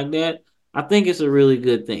load like that, I think it's a really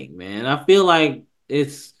good thing, man. I feel like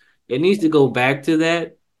it needs to go back to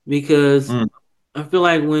that because Mm, I feel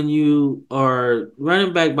like when you are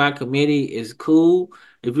running back by committee is cool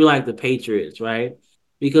if you're like the Patriots, right?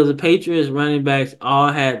 Because the Patriots running backs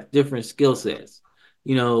all had different skill sets.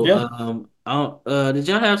 yeah, Did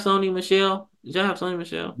y'all have Sony Michelle? Did y'all have Sony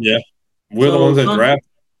Michelle? yeah. We're the So ones that Son, draft.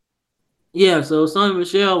 yeah, so Sony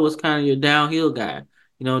Michelle was kind of your downhill guy.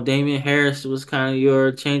 Damian Harris was kind of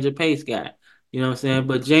your change of pace guy. You know what I'm saying?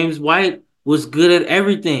 But James White was good at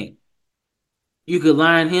everything. You could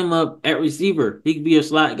line him up at receiver. He could be a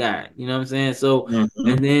slot guy. You know what I'm saying? So, Hmm.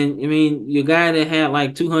 and then I mean, your guy that had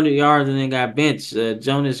like 200 yards and then got benched,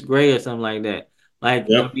 Jonas Gray or something like that.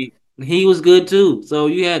 Like, I Yep. mean, he was good too. So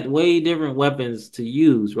you had way different weapons to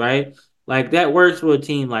use, right? Like that works for a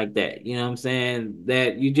team like that. You know what I'm saying?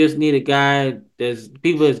 That you just need a guy that's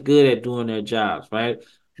people that's good at doing their jobs, right?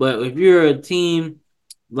 But if you're a team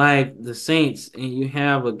like the Saints and you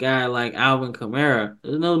have a guy like Alvin Kamara,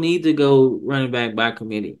 there's no need to go running back by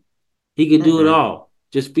committee. He could do it Mm-mm. all.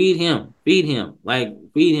 Just feed him, like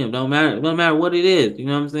feed him. Don't matter what it is. You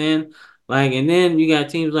know what I'm saying? Like, and then you got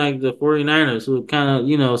teams like the 49ers who are kind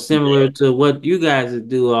of, similar to what you guys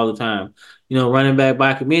do all the time. Running back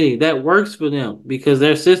by committee. That works for them because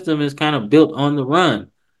their system is kind of built on the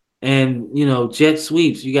run. And, jet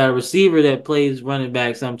sweeps. You got a receiver that plays running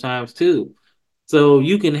back sometimes too. So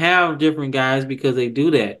you can have different guys because they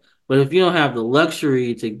do that. But if you don't have the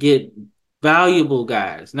luxury to get valuable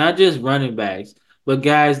guys, not just running backs, but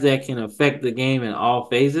guys that can affect the game in all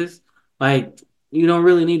phases, like you don't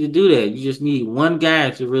really need to do that. You just need one guy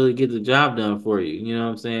to really get the job done for you. You know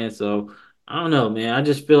what I'm saying? So I don't know, man. I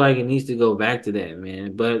just feel like it needs to go back to that,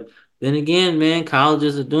 man. But then again, man,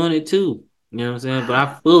 colleges are doing it too. You know what I'm saying? But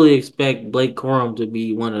I fully expect Blake Corum to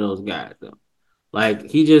be one of those guys, though.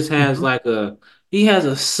 Like he has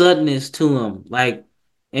a suddenness to him, like,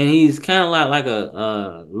 and he's kind of like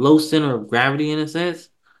a low center of gravity in a sense,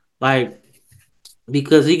 like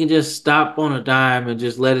because he can just stop on a dime and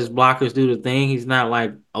just let his blockers do the thing. He's not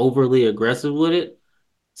like overly aggressive with it.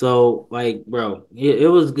 So, like, bro, it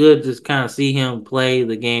was good to kind of see him play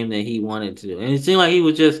the game that he wanted to. And it seemed like he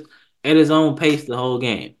was just at his own pace the whole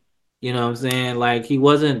game. You know what I'm saying? Like, he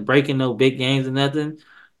wasn't breaking no big gains or nothing.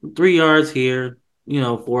 3 yards here,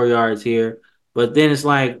 4 yards here. But then it's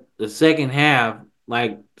like the second half,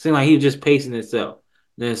 like, seemed like he was just pacing himself.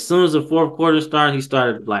 Then as soon as the fourth quarter started, he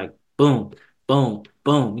started like boom, boom,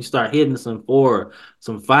 boom. He started hitting some four,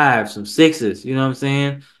 some five, some sixes. You know what I'm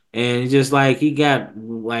saying? And it's just like he got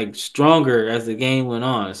like stronger as the game went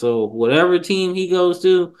on. So whatever team he goes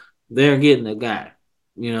to, they're getting a guy.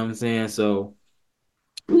 You know what I'm saying? So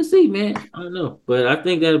we'll see, man. I don't know, but I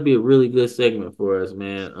think that'll be a really good segment for us,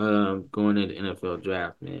 man. Going into NFL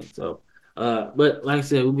draft, man. So, but like I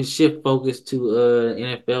said, we can shift focus to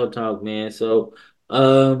NFL talk, man. So,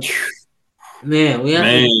 um, man,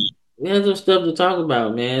 Man, we have some stuff to talk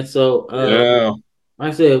about, man. So, yeah,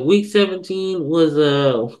 like I said, week 17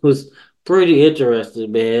 was pretty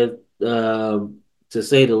interesting, man. To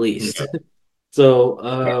say the least. yeah. So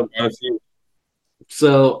I see.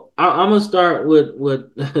 I'm gonna start with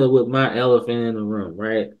with my elephant in the room,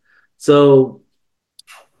 right? So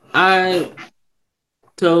I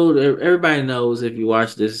told everybody knows if you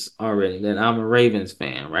watch this already that I'm a Ravens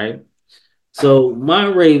fan, right? So my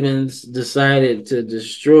Ravens decided to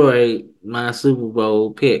destroy my Super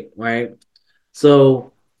Bowl pick, right?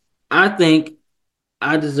 So I think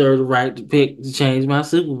I deserve the right to change my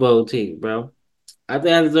Super Bowl team, bro. I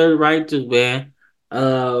think I deserve the right to, man.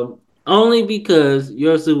 Only because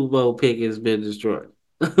your Super Bowl pick has been destroyed.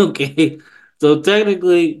 Okay. So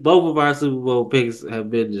technically both of our Super Bowl picks have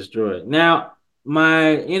been destroyed. Now,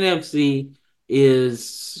 my NFC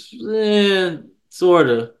is sort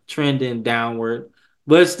of trending downward,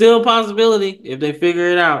 but it's still a possibility if they figure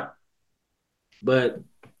it out. But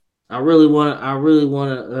I really want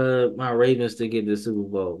my Ravens to get the Super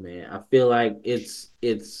Bowl, man. I feel like it's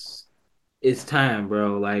time,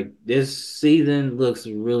 bro. Like this season looks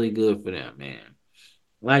really good for them, man.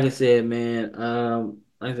 Like I said, man,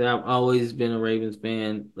 like I said, I've always been a Ravens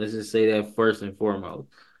fan. Let's just say that first and foremost.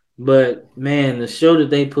 But man, the show that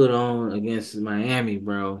they put on against Miami,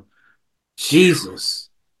 bro. Jesus.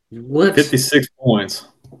 What? 56 points.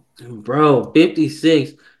 Bro,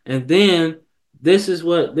 56. And then this is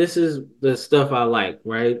the stuff I like,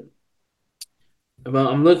 right?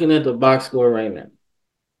 I'm looking at the box score right now.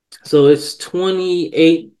 So it's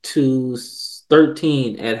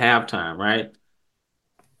 28-13 at halftime, right?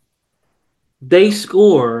 They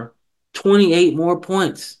score 28 more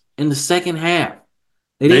points in the second half.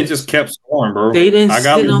 They They didn't just kept scoring, bro. they didn't I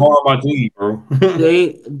got sit Lamar on on my team, bro.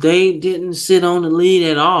 they didn't sit on the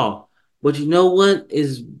lead at all. But you know what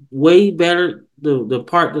is way better? The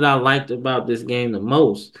part that I liked about this game the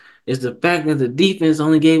most is the fact that the defense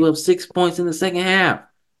only gave up 6 points in the second half.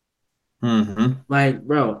 hmm Like,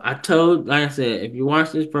 bro, like I said, if you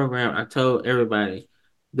watch this program, I told everybody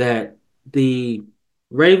that the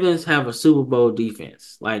Ravens have a Super Bowl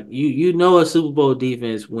defense. Like, you know a Super Bowl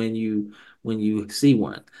defense when you see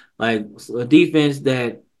one. Like a defense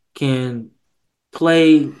that can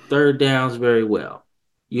play third downs very well.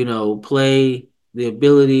 Play the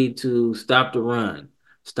ability to stop the run,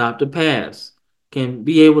 stop the pass, can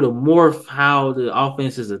be able to morph how the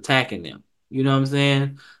offense is attacking them. You know what I'm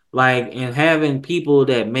saying? Like, and having people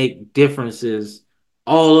that make differences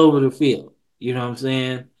all over the field. You know what I'm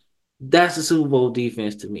saying? That's the Super Bowl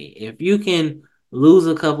defense to me. If you can lose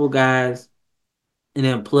a couple guys and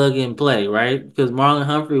then plug and play, right? Because Marlon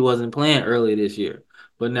Humphrey wasn't playing early this year,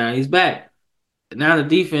 but now he's back. Now the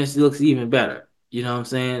defense looks even better. You know what I'm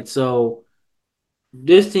saying? So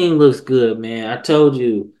this team looks good, man. I told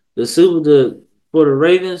you the for the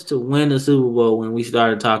Ravens to win the Super Bowl when we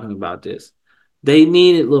started talking about this. They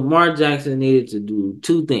needed Lamar Jackson needed to do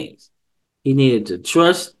two things. He needed to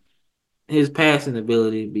trust his passing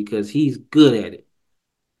ability because he's good at it.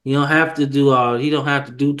 He don't have to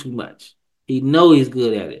do too much. He know he's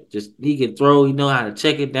good at it. Just he can throw, he know how to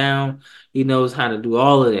check it down, he knows how to do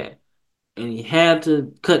all of that. And he had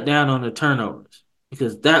to cut down on the turnovers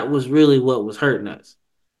because that was really what was hurting us.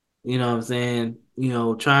 You know what I'm saying?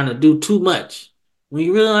 Trying to do too much when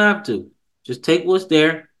you really don't have to. Just take what's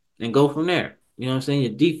there and go from there. You know what I'm saying?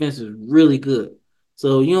 Your defense is really good.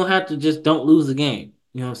 So you don't have to just don't lose the game.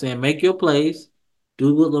 You know what I'm saying? Make your plays,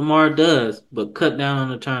 do what Lamar does, but cut down on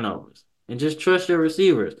the turnovers. And just trust your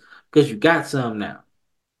receivers because you got some now.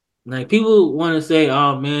 Like people want to say,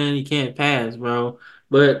 oh man, you can't pass, bro.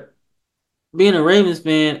 But being a Ravens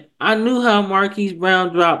fan, I knew how Marquise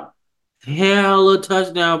Brown dropped hella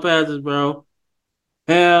touchdown passes, bro.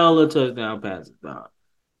 Hella touchdown passes, dog.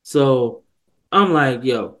 So I'm like,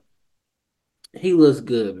 yo, he looks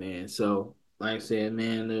good, man. So like I said,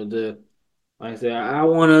 man, the like I said, I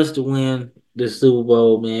want us to win the Super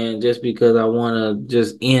Bowl, man, just because I want to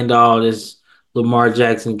just end all this Lamar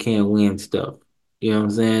Jackson can't win stuff. You know what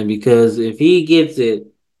I'm saying? Because if he gets a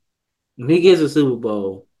Super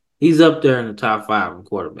Bowl, he's up there in the top five in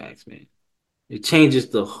quarterbacks, man. It changes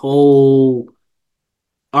the whole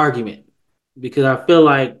argument because I feel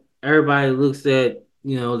like everybody looks at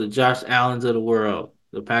the Josh Allens of the world,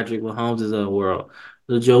 the Patrick Mahomes of the world,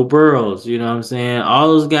 the Joe Burrows. You know what I'm saying? All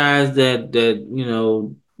those guys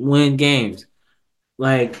that win games.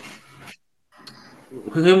 Like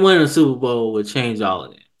him winning a Super Bowl would change all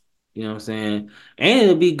of that. You know what I'm saying? And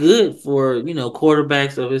it'd be good for,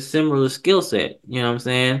 quarterbacks of his similar skill set. You know what I'm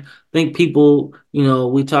saying? I think people,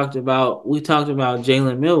 we talked about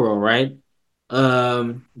Jalen Milroe, right?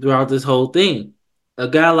 Throughout this whole thing. A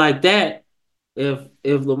guy like that, if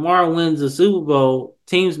Lamar wins the Super Bowl,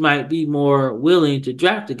 teams might be more willing to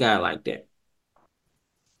draft a guy like that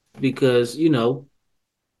because,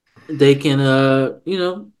 they can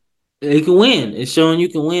they can win. It's showing you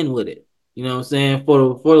can win with it. You know what I'm saying? For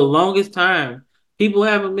the longest time, people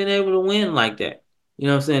haven't been able to win like that. You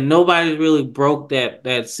know what I'm saying? Nobody's really broke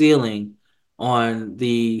that ceiling on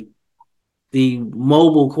the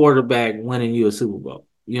mobile quarterback winning you a Super Bowl.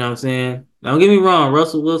 You know what I'm saying? Now, don't get me wrong,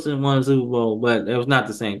 Russell Wilson won a Super Bowl, but it was not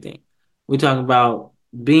the same thing. We're talking about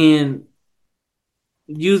being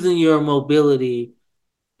using your mobility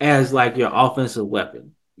as like your offensive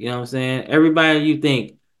weapon. You know what I'm saying? Everybody you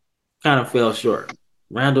think kind of fell short.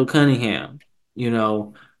 Randall Cunningham, you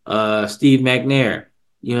know, Steve McNair,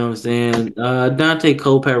 you know what I'm saying? Dante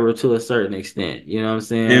Culpepper to a certain extent, you know what I'm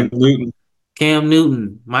Cam saying? Newton. Cam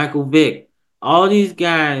Newton, Michael Vick, all these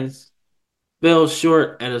guys fell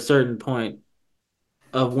short at a certain point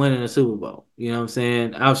of winning a Super Bowl. You know what I'm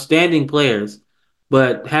saying? Outstanding players,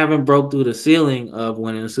 but haven't broke through the ceiling of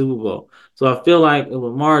winning a Super Bowl. So I feel like if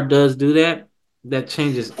Lamar does do that, that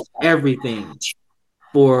changes everything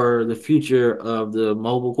for the future of the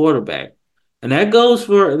mobile quarterback. And that goes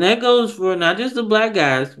for not just the black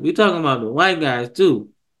guys. We talking about the white guys too.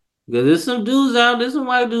 Because there's some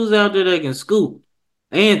white dudes out there that can scoop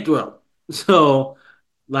and throw. So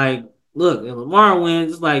like look, if Lamar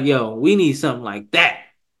wins, it's like, yo, we need something like that.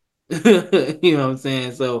 You know what I'm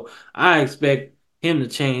saying? So I expect him to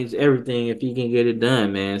change everything if he can get it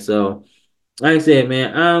done, man. So like I said,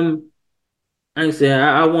 man, like I said,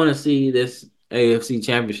 I want to see this AFC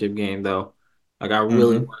Championship game though. Like I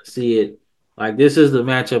really Mm-hmm. want to see it. Like this is the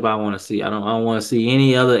matchup I want to see. I don't want to see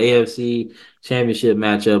any other AFC Championship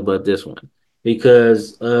matchup but this one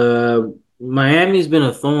because Miami's been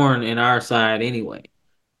a thorn in our side anyway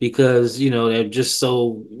because they're just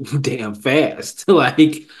so damn fast.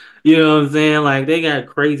 Like you know what I'm saying? Like they got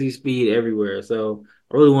crazy speed everywhere. So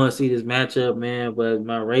I really want to see this matchup, man. But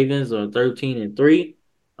my Ravens are 13-3.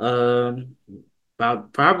 Um,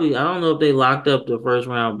 about probably I don't know if they locked up the first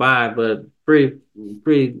round bye, but pretty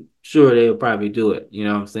sure they'll probably do it. You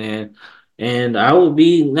know what I'm saying? And I wouldn't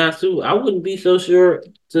be so sure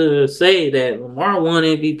to say that Lamar won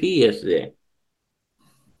MVP yesterday.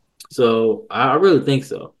 So I really think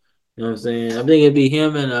so. You know what I'm saying? I think it'd be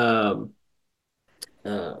him and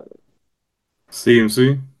uh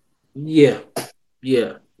CMC. yeah,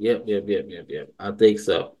 yeah, yep. I think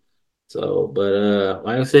so. So, but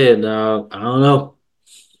like I said, dog, I don't know.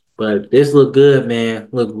 But this look good, man.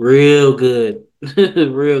 Look real good.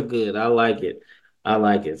 Real good. I like it. I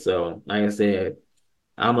like it. So, like I said,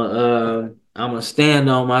 I'm a stand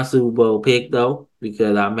on my Super Bowl pick though,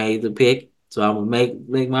 because I made the pick. So I'm gonna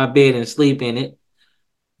make my bed and sleep in it.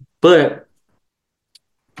 But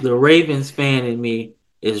the Ravens fan in me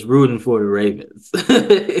is rooting for the Ravens.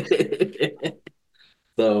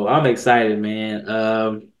 So I'm excited,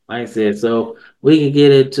 man. Like I said, so we can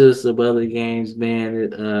get into some other games, man,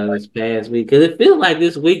 this past week. Cause it feels like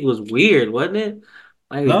this week was weird, wasn't it?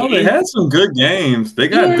 Like the No, they game, had some good games. They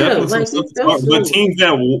got yeah, definitely some like stuff it to felt talk. But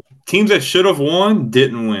so. teams that should have won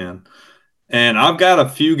didn't win. And I've got a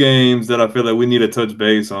few games that I feel like we need to touch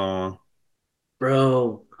base on.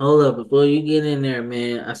 Bro, hold up before you get in there,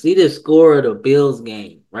 man. I see the score of the Bills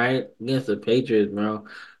game, right? Against the Patriots, bro.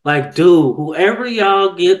 Like, dude, whoever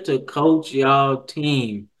y'all get to coach y'all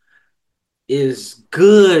team is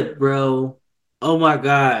good, bro. Oh my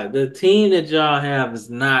God. The team that y'all have is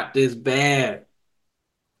not this bad.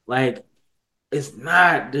 Like, it's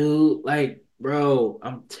not, dude. Like, bro,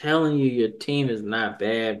 I'm telling you, your team is not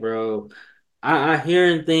bad, bro. I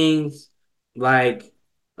hearing things like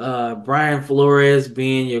Brian Flores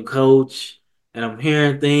being your coach, and I'm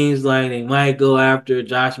hearing things like they might go after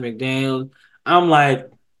Josh McDaniels. I'm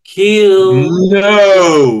like, kill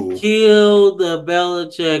No. kill the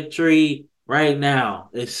Belichick tree right now.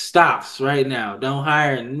 It stops right now. Don't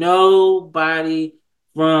hire nobody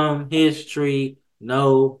from his tree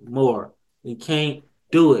no more. You can't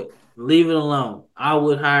do it. Leave it alone. I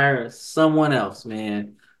would hire someone else,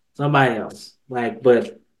 man. Somebody else. Like,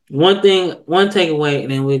 but one takeaway,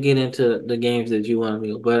 and then we'll get into the games that you want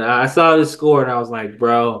to. But I saw this score and I was like,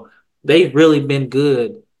 bro, they've really been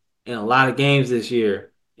good in a lot of games this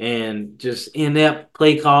year, and just inept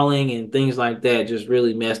play calling and things like that just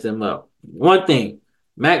really messed them up. One thing,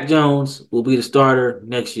 Mac Jones will be the starter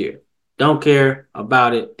next year. Don't care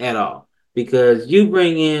about it at all, because you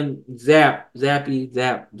bring in Zappy.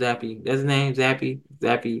 That's his name, Zappy. Is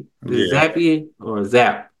it Yeah. Zappy or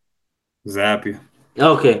Zap? Zappy.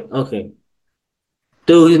 Okay.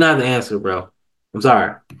 Dude, he's not the answer, bro. I'm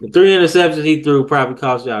sorry. The three interceptions he threw probably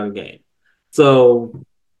cost y'all the game. So,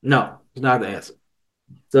 no, he's not the answer.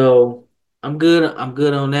 So I'm good. I'm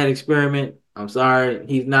good on that experiment. I'm sorry.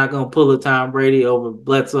 He's not gonna pull a Tom Brady over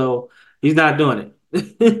Bledsoe. He's not doing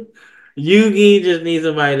it. Yugi just needs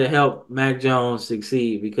somebody to help Mac Jones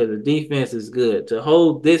succeed, because the defense is good. To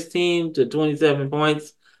hold this team to 27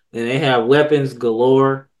 points, and they have weapons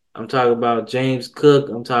galore. I'm talking about James Cook.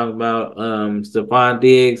 I'm talking about Stephon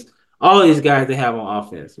Diggs. All these guys they have on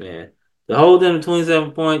offense, man. To hold them to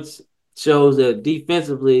 27 points shows that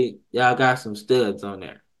defensively y'all got some studs on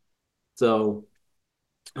there. So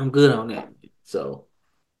I'm good on that. So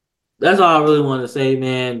that's all I really wanted to say,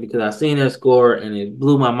 man, because I seen that score and it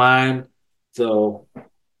blew my mind. So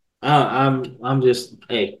I'm just,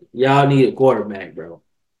 hey, y'all need a quarterback, bro.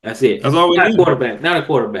 That's it. That's all we Not a need. quarterback, not a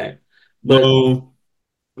quarterback, but No.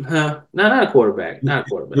 not a quarterback, not a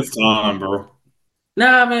quarterback. It's time, bro.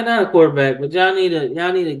 Nah, man, not a quarterback. But y'all need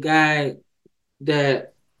a guy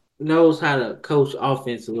that knows how to coach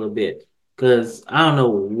offense a little bit. Because I don't know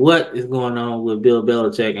what is going on with Bill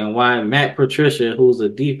Belichick and why Matt Patricia, who's a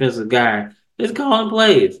defensive guy, is calling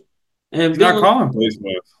plays. And He's not Bill, calling plays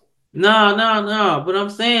much. no. But I'm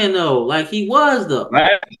saying though, like he was though.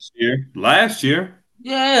 Last year. Last year.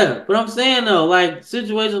 Yeah, but I'm saying though, like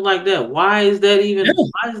situations like that, Yeah, why is that I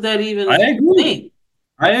even a agree. thing?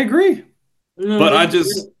 I agree. You know what But I'm I saying?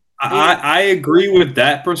 just I agree with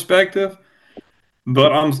that perspective.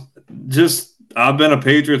 But I've been a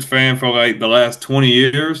Patriots fan for like the last 20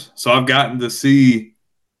 years, so I've gotten to see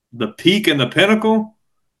the peak and the pinnacle.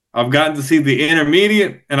 I've gotten to see the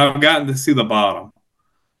intermediate, and I've gotten to see the bottom.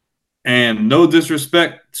 And no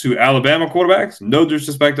disrespect to Alabama quarterbacks, no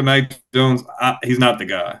disrespect to Mac Jones. He's not the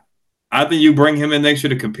guy. I think you bring him in next year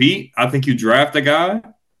to compete. I think you draft a guy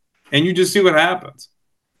and you just see what happens.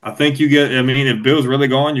 I think you get, I mean, if Bill's really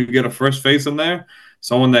gone, you get a fresh face in there,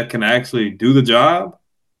 someone that can actually do the job,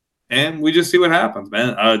 and we just see what happens,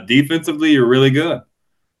 man. Defensively, you're really good.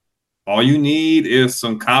 All you need is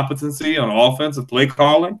some competency on offensive play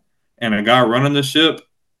calling and a guy running the ship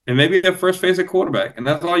and maybe a fresh face at quarterback. And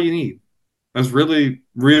that's all you need. That's really,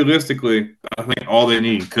 realistically, I think all they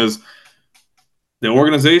need, because the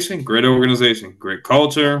organization, great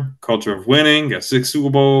culture, culture of winning, got 6 Super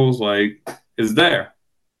Bowls, like, is there.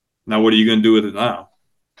 Now, what are you going to do with it now?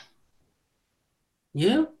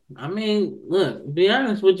 Yeah. I mean, look, to be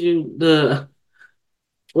honest with you, the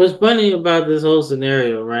what's funny about this whole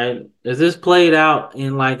scenario, right, is this played out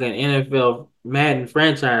in like an NFL Madden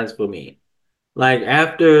franchise for me. Like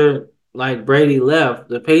after like Brady left,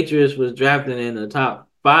 the Patriots was drafting in the top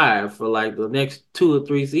five for like the next 2 or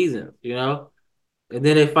 3 seasons, and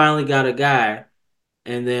then they finally got a guy,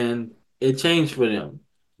 and then it changed for them.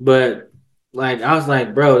 But like I was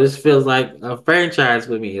like, bro, this feels like a franchise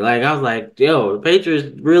for me. Like I was like, yo, the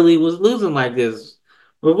Patriots really was losing like this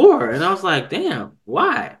before, and I was like, damn,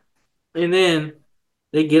 why? And then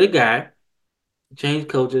they get a guy, change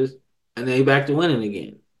coaches, and they back to winning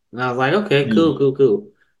again. And I was like, okay, cool, Yeah. cool, cool.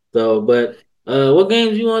 So, but what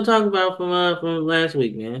games you want to talk about from last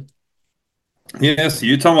week, man? Yeah, so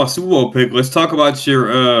you're talking about Super Bowl pick. Let's talk about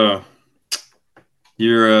your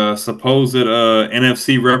supposed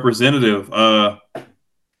NFC representative.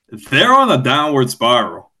 They're on a downward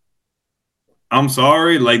spiral. I'm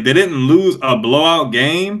sorry, like they didn't lose a blowout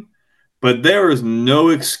game, but there is no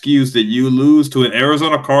excuse that you lose to an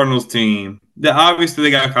Arizona Cardinals team. That obviously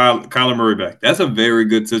they got Kyler Murray back. That's a very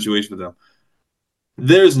good situation for them.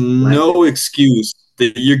 There's Like no it. excuse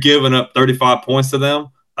that you're giving up 35 points to them.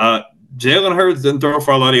 Uh, Jalen Hurts didn't throw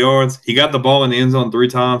for a lot of yards. He got the ball in the end zone 3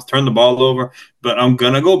 times, turned the ball over. But I'm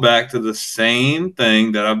going to go back to the same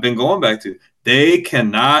thing that I've been going back to. They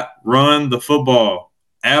cannot run the football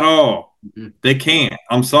at all. Mhm. They can't.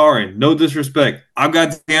 I'm sorry. No disrespect. I've got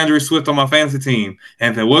DeAndre Swift on my fantasy team.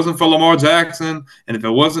 And if it wasn't for Lamar Jackson, and if it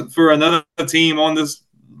wasn't for another team on this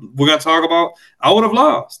we're going to talk about, I would have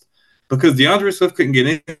lost because DeAndre Swift couldn't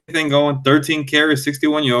get anything going. 13 carries,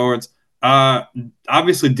 61 yards. Uh,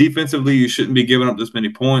 Obviously, defensively, you shouldn't be giving up this many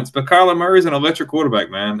points. But Kyler Murray's an electric quarterback,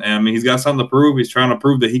 man. And I mean, he's got something to prove. He's trying to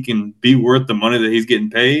prove that he can be worth the money that he's getting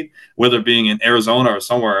paid, whether being in Arizona or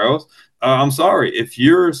somewhere else. I'm sorry. If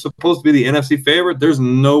you're supposed to be the NFC favorite, there's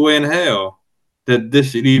no way in hell that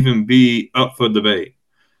this should even be up for debate.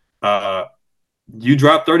 Uh, you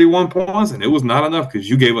dropped 31 points and it was not enough because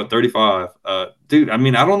you gave up 35. Dude, I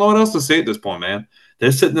mean, I don't know what else to say at this point, man.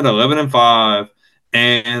 They're sitting at 11-5,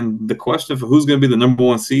 and the question for who's going to be the number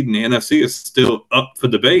one seed in the NFC is still up for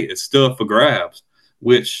debate. It's still up for grabs,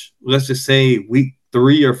 which let's just say week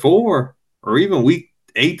 3 or 4, or even week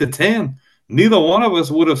 8 to 10, neither one of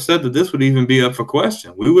us would have said that this would even be up for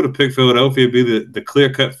question. We would have picked Philadelphia to be the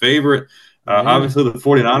clear cut favorite. Yeah, Obviously, the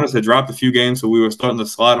 49ers had dropped a few games, so we were starting to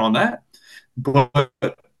slide on that. But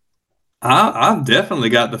I've definitely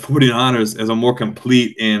got the 49ers as a more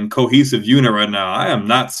complete and cohesive unit right now. I am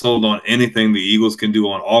not sold on anything the Eagles can do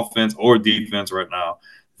on offense or defense right now.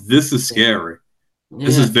 This is scary.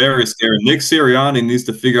 This is yeah, very scary. Nick Sirianni needs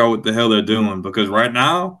to figure out what the hell they're doing because right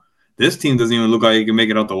now, this team doesn't even look like it can make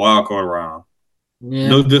it out the wild card round. yeah.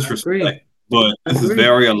 No I agree. disrespect, but I this is agree.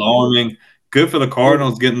 very alarming. Good for the Yeah,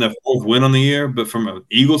 Cardinals getting their fourth win on the year, but from an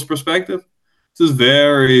Eagles perspective, this is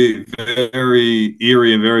very, very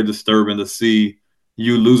eerie and very disturbing to see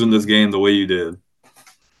you losing this game the way you did.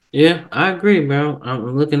 yeah, I agree, bro.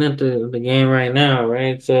 I'm looking at the game right now,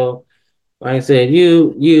 right? So, like I said,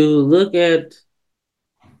 you look at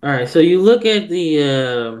all right. So you look at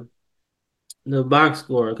the box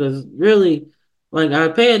score because really, like I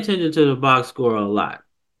pay attention to the box score a lot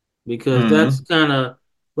because that's Mm-hmm. kind of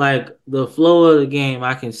like the flow of the game.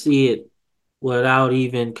 I can see it without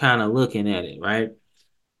even kind of looking at it, right?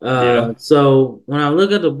 Yeah. So when I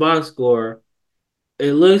look at the box score,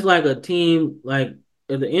 it looks like a team like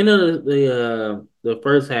at the end of the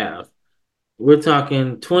first half, we're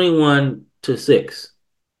talking 21-6.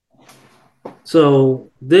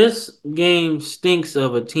 So this game stinks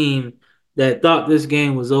of a team that thought this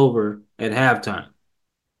game was over at halftime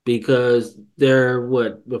because they're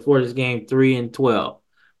what before this game 3-12.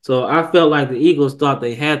 So I felt like the Eagles thought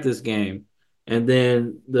they had this game, and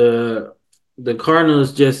then the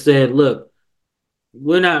Cardinals just said, "Look,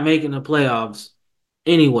 we're not making the playoffs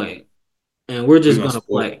anyway, and we're We're just gonna gonna split.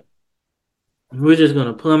 play. We're just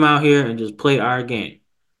gonna put them out here and just play our game."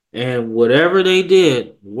 And whatever they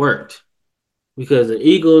did worked because the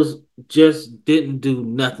Eagles just didn't do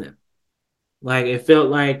nothing. Like it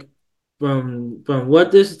felt like from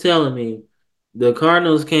what this is telling me, the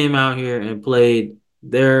Cardinals came out here and played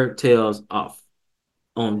their tails off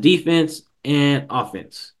on defense and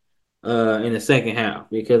offense in the second half.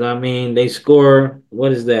 Because I mean they score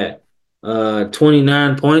what is that?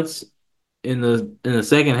 29 points in the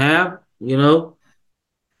second half, you know?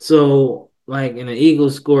 So like and the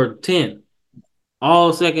Eagles scored 10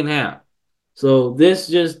 all second half. So this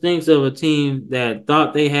just thinks of a team that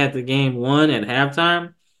thought they had the game won at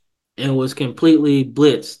halftime and was completely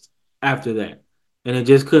blitzed after that. And it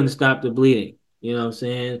just couldn't stop the bleeding. You know what I'm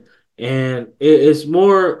saying? And it's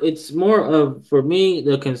more of for me,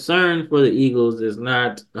 the concern for the Eagles is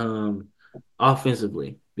not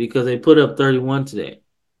offensively because they put up 31 today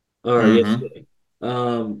or Mm-hmm. yesterday.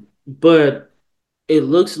 But it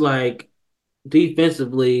looks like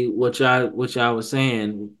defensively, which I was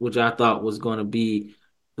saying, which I thought was going to be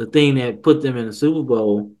the thing that put them in the Super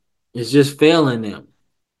Bowl, is just failing them.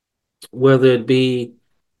 Whether it be,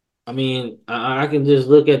 I mean, I can just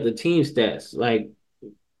look at the team stats. Like,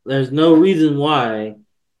 there's no reason why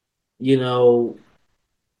you know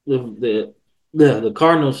the the the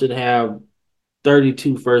Cardinals should have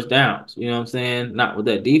 32 first downs. You know what I'm saying? Not with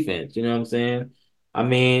that defense. You know what I'm saying? I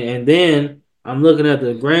mean, and then I'm looking at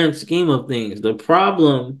the grand scheme of things. The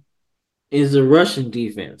problem is the Russian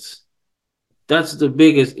defense. That's the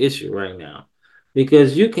biggest issue right now,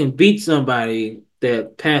 because you can beat somebody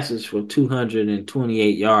that passes for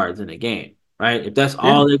 228 yards in a game, right? If that's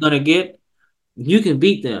Yeah, all they're gonna get, you can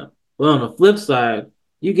beat them. But on the flip side,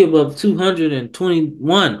 you give up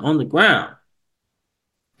 221 on the ground.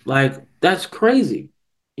 Like, that's crazy.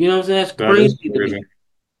 You know what I'm saying? That's that is crazy to crazy. me.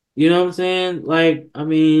 You know what I'm saying? Like, I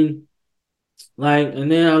mean, like,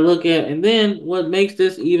 and then I look at, and then what makes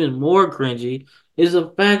this even more cringy is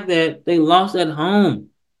the fact that they lost at home.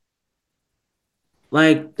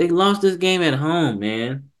 Like, they lost this game at home,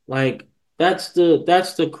 man. Like, that's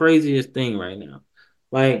the craziest thing right now.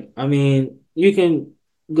 Like, I mean, you can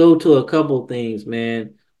go to a couple things,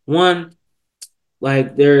 man. One,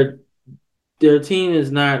 like their team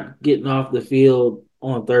is not getting off the field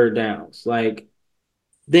on third downs. Like,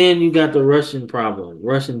 then you got the Russian problem,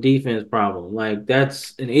 Russian defense problem. Like,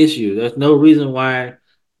 that's an issue. There's no reason why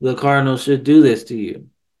the Cardinals should do this to you.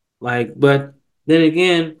 Like, but then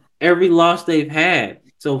again, every loss they've had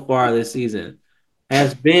so far this season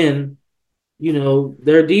has been,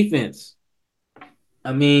 their defense.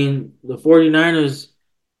 I mean, the 49ers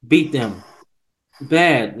beat them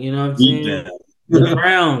bad, you know what I'm Beat saying? them. The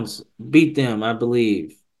Browns beat them, I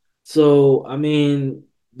believe. So, I mean,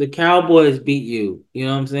 the Cowboys beat you, you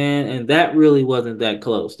know what I'm saying? And that really wasn't that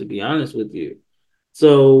close, to be honest with you.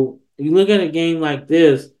 So, you look at a game like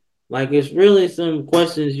this, like, it's really some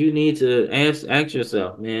questions you need to ask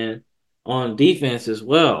yourself, man, on defense as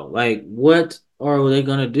well. Like, what are they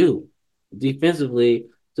going to do defensively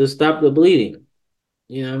to stop the bleeding?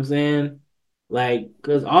 You know what I'm saying? Like,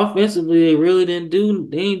 because offensively, they didn't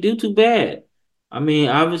do too bad. I mean,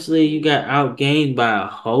 obviously, you got outgained by a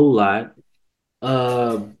whole lot.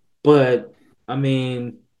 Uh, but I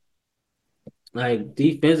mean, like,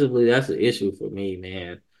 defensively, that's an issue for me,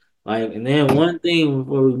 man. Like, and then one thing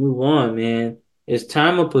before we move on, man, is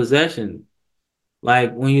time of possession.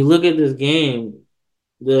 Like, when you look at this game,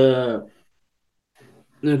 the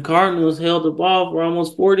the Cardinals held the ball for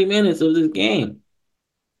almost 40 minutes of this game.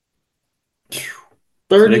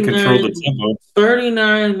 So they control the 39, tempo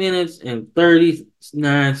 39 minutes and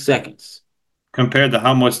 39 seconds. compared to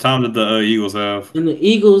how much time did the Eagles have. And the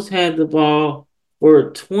Eagles had the ball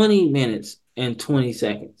for 20 minutes and 20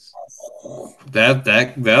 seconds.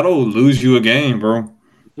 That'll lose you a game, bro,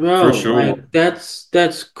 for Bro, sure. like,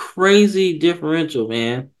 that's crazy differential,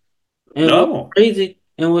 man. And Double.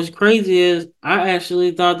 what's crazy is I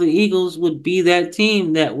actually thought the Eagles would be that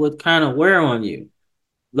team that would kind of wear on you.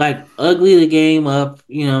 Like, ugly the game up,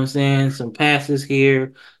 you know what I'm saying? Some passes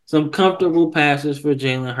here, some comfortable passes for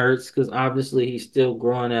Jalen Hurts, because obviously he's still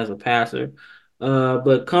growing as a passer.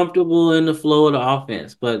 But comfortable in the flow of the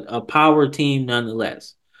offense, but a power team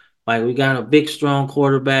nonetheless. Like, we got a big, strong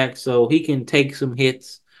quarterback, so he can take some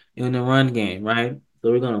hits in the run game, right?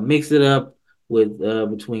 So we're gonna mix it up with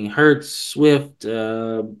between Hurts, Swift,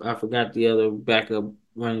 I forgot the other backup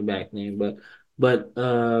running back name,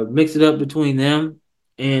 but mix it up between them,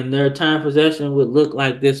 and their time possession would look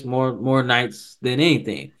like this more nights than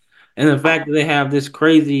anything. And the fact that they have this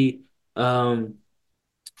crazy um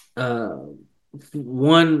uh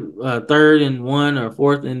one third and one or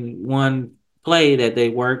fourth and one play that they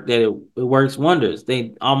work, that it works wonders.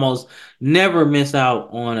 They almost never miss out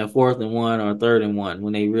on a fourth and one or third and one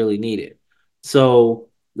when they really need it. So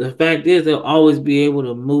the fact is they'll always be able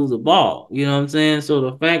to move the ball. You know what I'm saying? So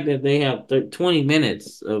the fact that they have 20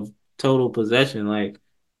 minutes of total possession, like,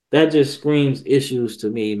 that just screams issues to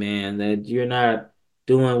me, man, that you're not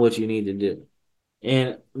doing what you need to do.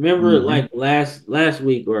 And remember, Hmm. like, last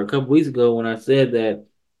week or a couple weeks ago, when I said that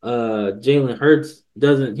Jalen Hurts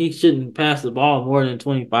doesn't he shouldn't pass the ball more than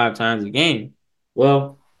 25 times a game.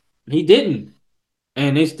 Well, he didn't,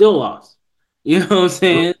 and they still lost. You know what I'm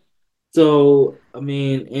saying? So, I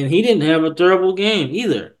mean, and he didn't have a terrible game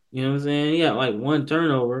either. You know what I'm saying? He got like one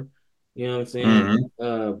turnover. You know what I'm saying?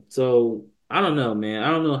 Hmm. So I don't know, man. I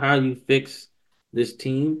don't know how you fix this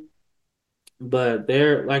team, but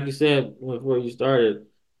they're, like you said before you started,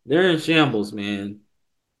 they're in shambles, man,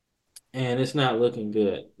 and it's not looking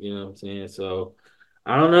good. You know what I'm saying? So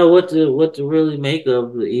I don't know what to really make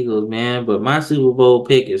of the Eagles, man. But my Super Bowl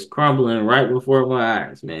pick is crumbling right before my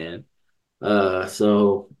eyes, man.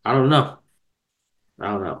 So I don't know. I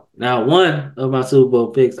don't know. Now, one of my Super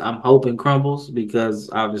Bowl picks, I'm hoping crumbles because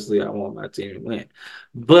obviously I want my team to win.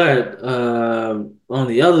 But on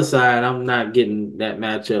the other side, I'm not getting that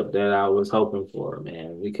matchup that I was hoping for,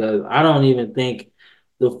 man, because I don't even think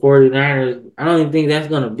the 49ers, I don't even think that's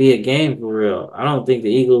going to be a game for real. I don't think the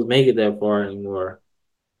Eagles make it that far anymore.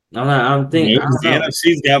 Yeah, I 'cause don't the know.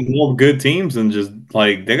 NFC's got more good teams than just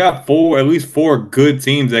like they got at least four good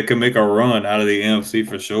teams that can make a run out of the NFC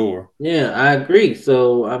for sure. Yeah, I agree.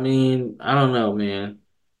 So, I mean, I don't know, man.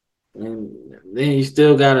 And then you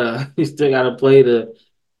still gotta play the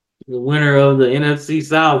winner of the NFC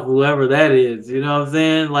South, whoever that is. You know what I'm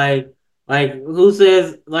saying? Like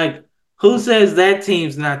who says that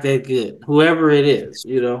team's not that good? Whoever it is,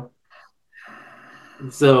 you know.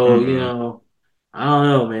 So Mm-mm, I don't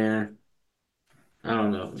know, man. I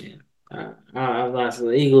don't know, man. I'm not. So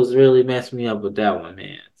the Eagles really messed me up with that one,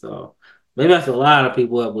 man. So they messed a lot of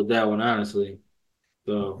people up with that one, honestly.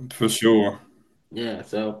 So for sure. yeah.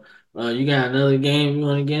 So you got another game you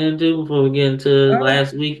want to get into before we get into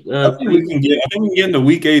last week preview? I think we can get into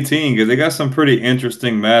week 18 because they got some pretty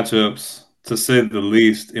interesting matchups to say the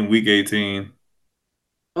least in week 18.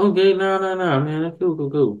 Okay, no, man. Cool, cool,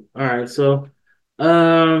 cool. All right, so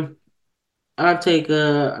um, I take.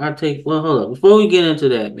 Well, hold up. Before we get into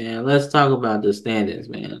that, man, let's talk about the standings,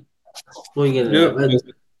 man. Before we get into that, Yep.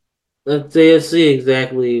 let's see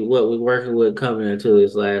exactly what we're working with coming into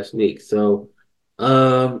this last week. So,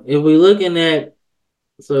 if we're looking at,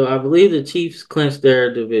 so I believe the Chiefs clinched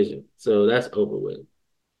their division, so that's over with.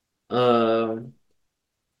 Um,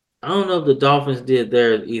 I don't know if the Dolphins did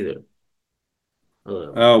theirs either.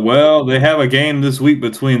 Hold Well, they have a game this week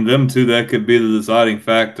between them two that could be the deciding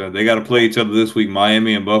factor. They got to play each other this week,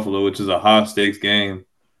 Miami and Buffalo, which is a high stakes game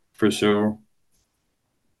for sure.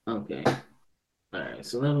 Okay. All right.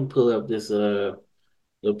 So let me pull up this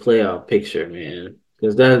the playoff picture, man,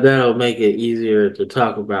 because that'll make it easier to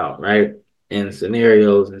talk about, right? And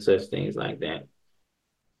scenarios and such things like that.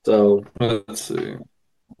 So, Let's see.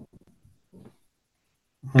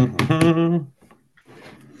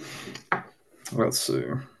 Let's see.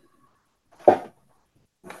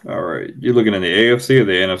 All right. You looking in the AFC or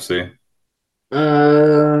the NFC?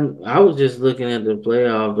 I was just looking at the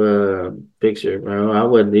playoff picture, bro.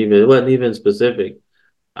 It wasn't even specific.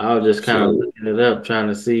 I was just kind of So, looking it up, trying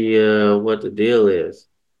to see what the deal is.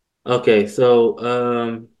 Okay, so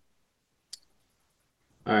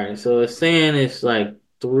all right, so it's saying it's like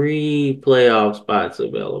three playoff spots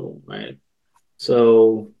available, right?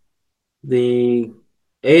 So the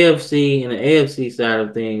AFC and the AFC side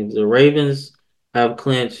of things, the Ravens have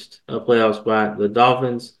clinched a playoff spot. The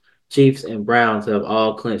Dolphins, Chiefs, and Browns have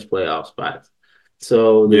all clinched playoff spots.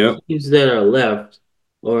 So the yep. teams that are left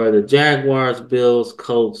are the Jaguars, Bills,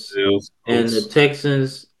 Colts, Bills, and the Colts.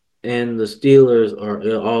 Texans and the Steelers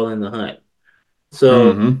are all in the hunt.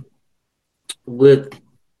 So Mm-hmm. with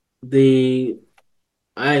the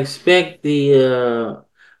I expect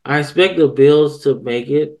I expect the Bills to make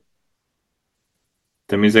it.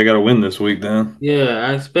 That means they got to win this week, then. Yeah,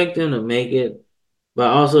 I expect them to make it, but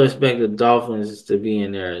I also expect the Dolphins to be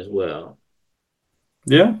in there as well.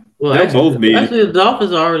 Yeah, Well, they'll both be in. actually, the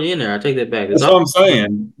Dolphins are already in there. I take that back. The That's what Dolphins, I'm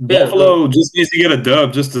saying. yeah, Buffalo just needs to get a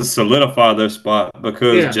dub just to solidify their spot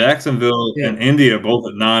because yeah, Jacksonville yeah, and Indy are both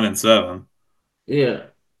at 9-7. yeah.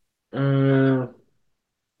 Uh,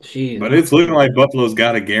 Jeez, But man. it's looking like Buffalo's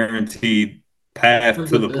got a guaranteed path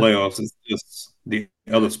to the playoffs. It's just the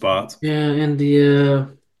other spots. Yeah, and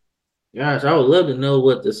gosh, I would love to know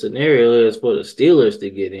what the scenario is for the Steelers to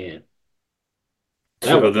get in.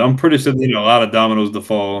 That So would, I'm pretty sure they need a lot of dominoes to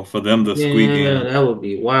fall for them to squeak yeah, in. that would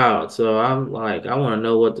be wild. So I'm like, I want to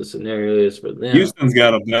know what the scenario is for them. Houston's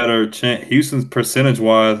got a better chance. Houston's percentage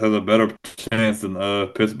wise has a better chance than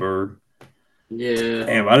Pittsburgh. Yeah,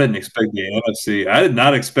 Damn, I didn't expect the NFC. I did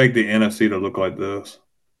not expect the NFC to look like this.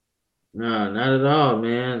 no, not at all,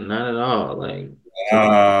 man, not at all. Like,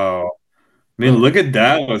 to, Wow. I mean, okay, look at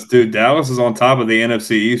Dallas, dude. Dallas is on top of the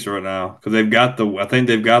NFC East right now because I think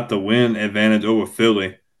they've got the win advantage over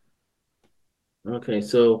Philly. okay.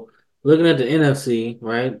 So looking at the NFC,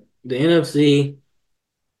 right? The NFC,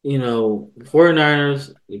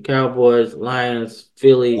 49ers, the Cowboys, Lions,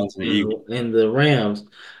 Philly, That's an Eagle. and the Rams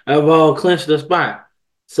have all clinched the spot.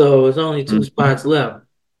 So it's only two Mhm. spots left.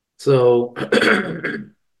 So,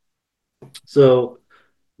 so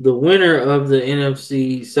the winner of the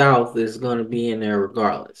NFC South is going to be in there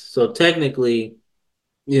regardless. So technically,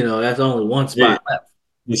 that's only one Yeah, spot left.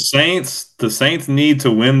 the Saints need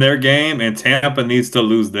to win their game, and Tampa needs to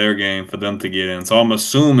lose their game for them to get in. So I'm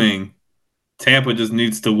assuming Tampa just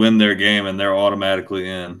needs to win their game, and they're automatically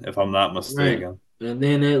in, if I'm not Right. mistaken. And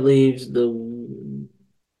then that leaves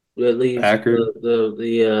Packers.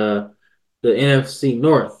 the NFC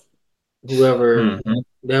North, whoever Hmm.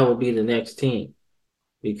 that would be the next team.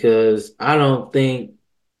 Because I don't think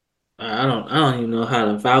I don't even know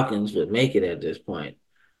how the Falcons would make it at this point.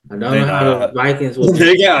 I don't They know how the not. Vikings would make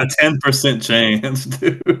They it. got a 10% chance,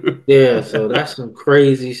 dude. Yeah, so that's some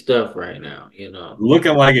crazy stuff right now,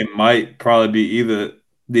 Looking like it might probably be either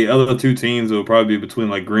the other two teams will probably be between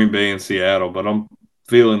like Green Bay and Seattle, but I'm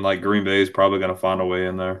feeling like Green Bay is probably going to find a way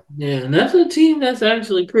in there. Yeah, and that's a team that's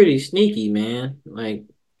actually pretty sneaky, man. Like,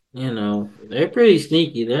 they're pretty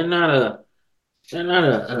sneaky. They're not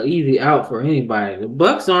a easy out for anybody. The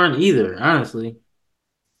Bucks aren't either, honestly.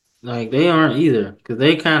 Like they aren't either, because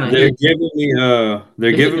they kind of They're hit. giving me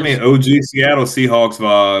they're They hit giving me us. OG Seattle Seahawks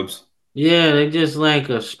vibes. Yeah, they're just like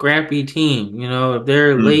a scrappy team. If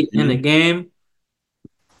they're late in the Hmm. game,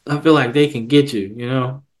 I feel like they can get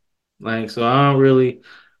you. Like so. I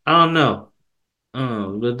don't know.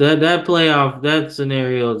 But that playoff that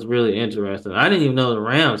scenario is really interesting. I didn't even know the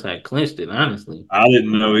Rams had clinched it. Honestly. I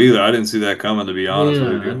didn't know either. I didn't see that coming, to be honest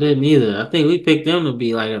with Yeah, I you. didn't either. I think we picked them to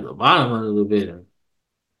be like at the bottom of the division.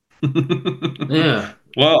 Yeah.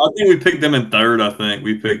 Well, I think we picked them in third. I think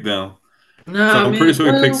we picked them. So Nah, I'm pretty man. sure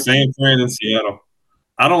we picked Well, San Fran and Seattle.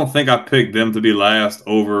 I don't think I picked them to be last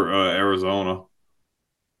over Arizona.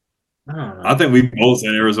 I don't I know. think we both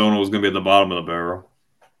said Arizona was going to be at the bottom of the barrel.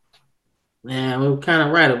 Man, we were kind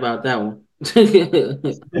of right about that one.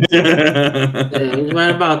 Yeah, we was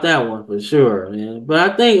right about that one for sure, man.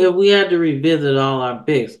 But I think if we had to revisit all our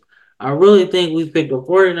picks, I really think we picked the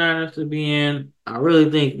 49ers to be in. I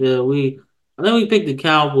think we picked the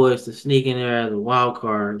Cowboys to sneak in there as a wild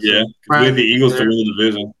card. Yeah, So because we had the surprisingly, Eagles to win there the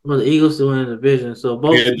division. for the Eagles to win the division. So We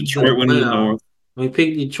both had teams in the Detroit winning the playoff. North. We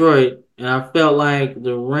picked Detroit, and I felt like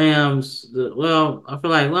the Rams. I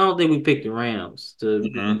feel like I don't think we picked the Rams to be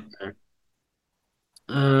in Hmm. there.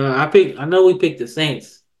 I know we picked the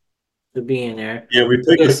Saints to be in there. Yeah, we picked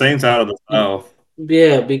the Because, Saints out of the South.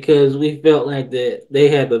 yeah, because we felt like that they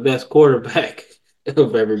had the best quarterback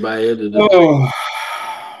of everybody in the division. Oh,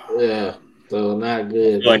 Yeah, so not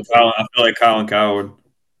good, man. I feel like Colin Coward.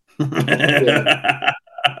 Yeah,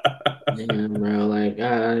 man, bro. Like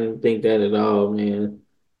I didn't think that at all, man.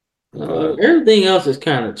 But Everything else is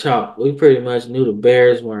kind of chalk. We pretty much knew the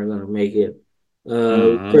Bears weren't going to make it. We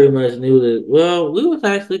mhm. pretty much knew that. Well, we was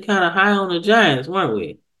actually kind of high on the Giants, weren't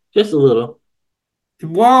we? Just a little.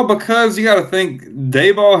 Well, because you got to think,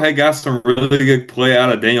 Dayball had got some really good play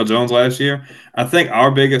out of Daniel Jones last year. I think our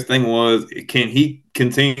biggest thing was, can he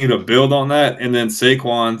continue to build on that? And then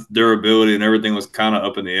Saquon's durability and everything was kind of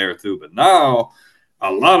up in the air too. But now,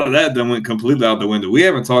 a lot of that then went completely out the window. We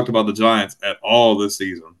haven't talked about the Giants at all this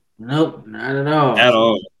season, Nope, not at all. at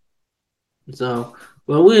all. So,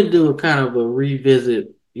 well, we'll do a kind of a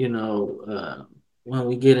revisit, when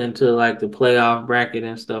we get into like the playoff bracket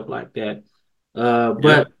and stuff like that. Yep.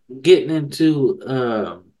 But getting into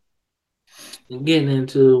getting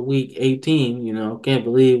into week 18, can't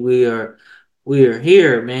believe we are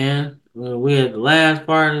here, man. We're at the last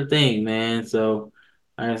part of the thing, man. So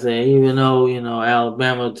like I say, even though,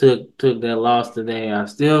 Alabama took that loss today, I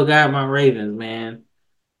still got my Ravens, man.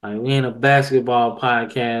 Like we ain't a basketball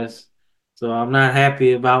podcast, so I'm not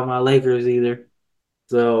happy about my Lakers either.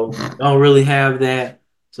 So don't really have that.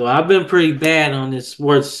 So I've been pretty bad on this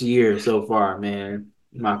sports year so far, man.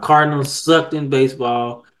 My Cardinals sucked in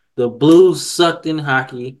baseball. The Blues sucked in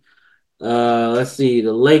hockey. Let's see.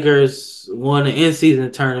 The Lakers won the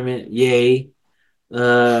in-season tournament. Yay.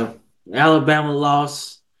 Uh, Alabama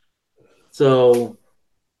lost. So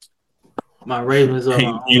my Ravens are my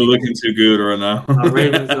Ain't only looking hope. too good right My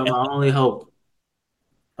Ravens are now. my only hope.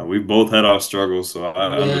 We both had our struggles, so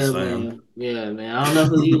I Yeah, understand. man. Yeah, man. I don't know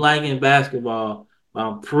who you like in basketball, but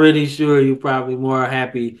I'm pretty sure you're probably more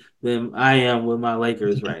happy than I am with my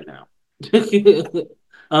Lakers right now.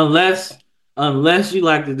 unless unless you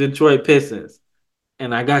like the Detroit Pistons,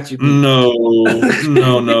 and I got you beat. No,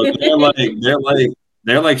 no, no.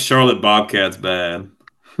 They're like Charlotte Bobcats bad.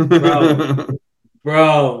 Bro,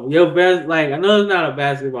 bro, your best like I know it's not a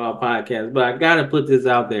basketball podcast, but I gotta put this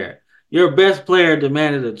out there. Your best player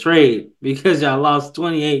demanded a trade because y'all lost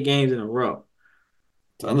 28 games in a row.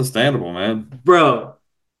 It's understandable, man. Bro,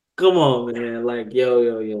 come on, man. Like,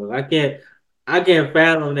 yo. I can't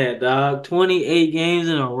fathom that, dog. 28 games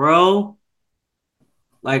in a row.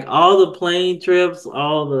 Like all the plane trips,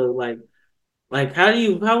 all the like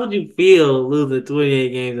how would you feel losing 28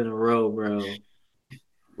 games in a row, bro?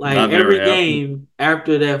 Like Not very every happy. game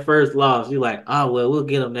after that first loss, you're like, oh well, we'll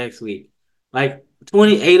get them next week. Like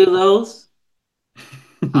 28 of those,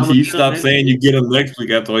 I'm gonna You get them stop next saying week. you get them next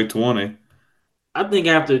week after like 20. I think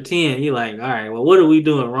after 10, you're like, all right, well, what are we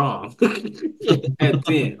doing wrong at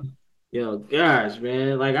 10? Gosh,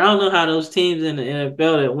 man. Like, I don't know how those teams in the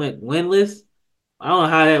NFL that went winless, I don't know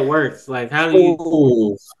how that works. Like, how do you,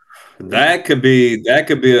 Oh, you that could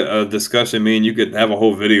be a discussion me and you could have a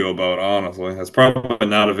whole video about, honestly. That's probably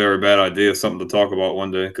not a very bad idea, something to talk about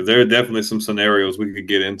one day, because there are definitely some scenarios we could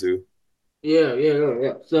get into. yeah, yeah, yeah,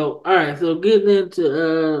 yeah. So, all right, so getting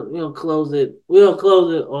into close it. We'll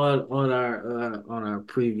close it on our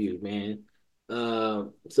preview, man.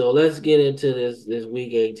 So let's get into this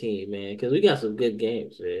week 18, man, because we got some good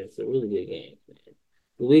games, man. It's a really good game, man.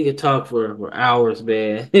 We could talk for hours,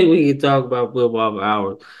 man. We could talk about football for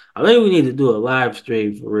hours. I think we need to do a live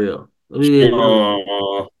stream for real. We need to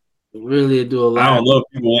Uh, really do a I live. don't know if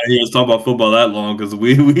people want to hear us talk about football that long because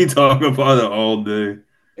we talk about it all day.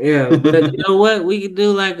 Yeah, but you know what? We could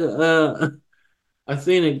do like I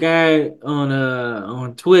seen a guy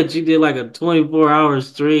on Twitch. He did like a 24-hour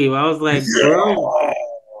stream. I was like, bro,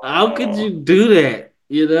 how could you do that?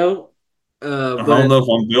 I don't But know if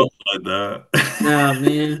I'm built like that. nah,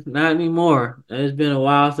 man, not anymore. It's been a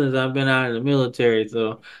while since I've been out of the military,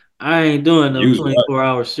 so I ain't doing no Use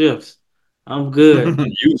 24-hour shifts. I'm good.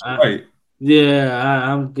 right. Use I, right.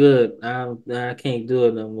 yeah, I'm good. I can't do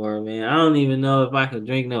it no more, man. I don't even know if I can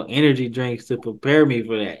drink no energy drinks to prepare me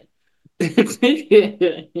for that.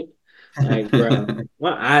 Like, bro,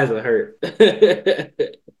 my eyes are hurt.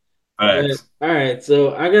 But Facts. all right,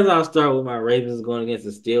 so I guess I'll start with my Ravens going against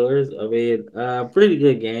the Steelers. I mean, pretty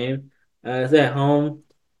good game. It's at home,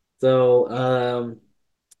 so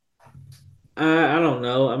I don't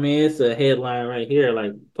know. I mean, it's a headline right here,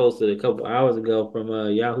 like posted a couple hours ago from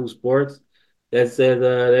Yahoo Sports that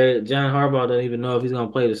says John Harbaugh doesn't even know if he's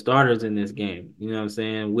gonna play the starters in this game. You know what I'm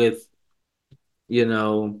saying? Which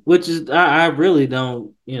is I really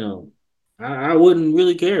don't. I wouldn't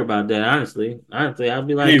really care about that honestly. Honestly, I'd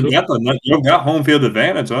be like, Hey, cool, you got home field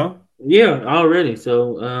advantage, huh? yeah, already.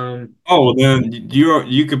 So Oh, well, then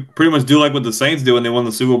you could pretty much do like what the Saints do when they won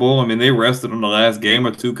the Super Bowl. I mean, they rested on the last game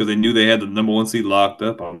or two because they knew they had the number one seed locked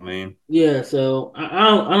up. I mean, yeah, so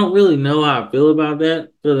I don't really know how I feel about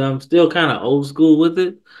that because I'm still kind of old school with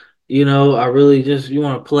it. I really just you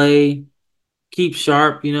want to play. Keep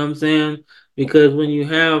sharp, you know what I'm saying? Because when you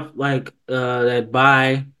have like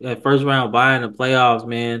that first round bye in the playoffs,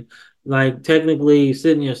 man, like technically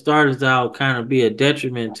sitting your starters out kind of be a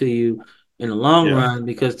detriment to you in the long yeah. run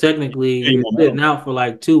because technically Hey, you're sitting momentum. out for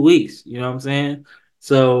like 2 weeks, you know what I'm saying?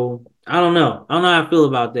 So I don't know. I don't know how I feel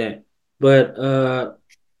about that. But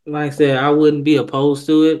like I said, I wouldn't be opposed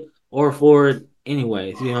to it or for it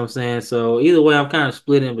anyways, you know what I'm saying? So either way, I'm kind of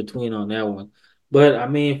split in between on that one. But I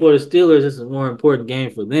mean, for the Steelers, it's a more important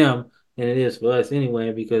game for them than it is for us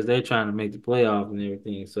anyway, because they're trying to make the playoffs and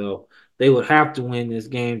everything. So they would have to win this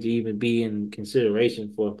game to even be in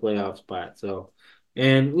consideration for a playoff spot. So,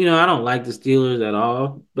 and I don't like the Steelers at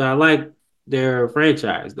all, but I like their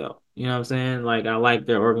franchise though. You know what I'm saying? Like I like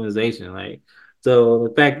their organization. Like so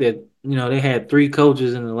the fact that they had three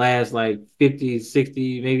coaches in the last like 50,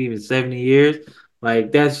 60, maybe even 70 years,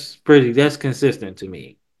 like that's consistent to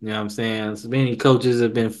me. You know what I'm saying? So many coaches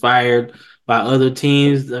have been fired by other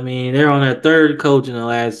teams. I mean, they're on their third coach in the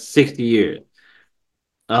last 60 years.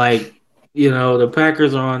 Like, the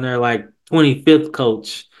Packers are on their like 25th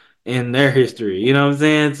coach in their history. You know what I'm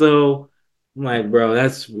saying? So I'm like, bro,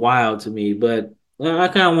 that's wild to me. But I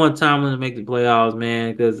kind of want Tomlin to make the playoffs,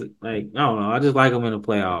 man, because like I don't know, I just like him in the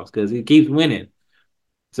playoffs because he keeps winning.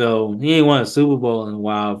 So he ain't won a Super Bowl in a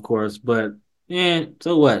while, of course, but yeah,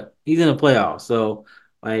 so what? He's in the playoffs. So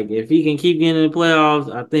like if he can keep getting in the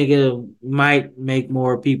playoffs, I think it might make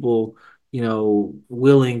more people,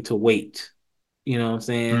 willing to wait, you know what I'm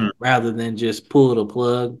Hmm. saying, rather than just pull the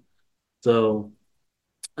plug. So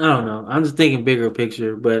I don't know. I'm just thinking bigger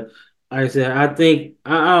picture, but like I said, I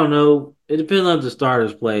don't know. It depends on if the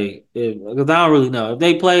starters play. Because I don't really know. If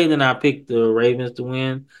they play, then I pick the Ravens to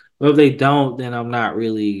win. But if they don't, then I'm not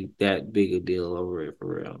really that big a deal over it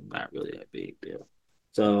for real. I'm not really that big deal.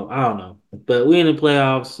 So I don't know. But we in the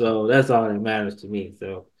playoffs, so that's all that matters to me.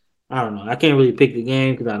 So I don't know. I can't really pick the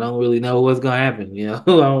game because I don't really know what's gonna happen. I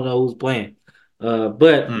don't know who's playing.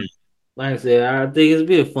 But Hmm. like I said, I think it'll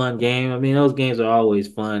be a fun game. I mean, those games are always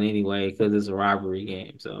fun anyway because it's a rivalry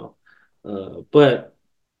game. So, but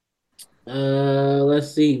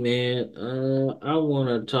let's see, man. I want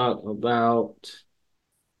to talk about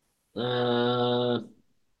uh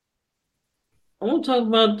I want to talk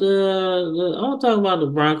about I want to talk about the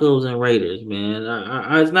Broncos and Raiders, man.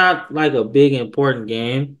 It's not like a big important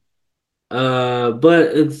game, but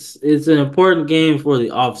it's an important game for the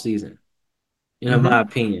off season, in my Hmm.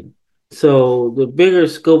 opinion. So the bigger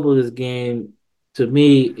scope of this game to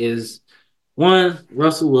me is one,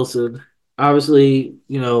 Russell Wilson. Obviously,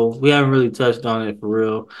 we haven't really touched on it for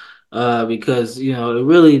real, because it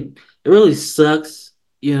really sucks,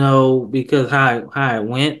 because how it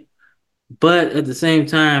went. But at the same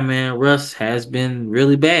time, man, Russ has been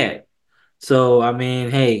really bad. So I mean,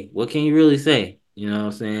 hey, what can you really say? You know what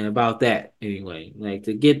I'm saying about that anyway? Like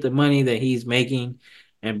to get the money that he's making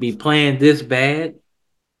and be playing this bad,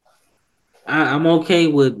 I'm okay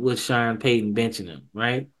with Sean Payton benching him,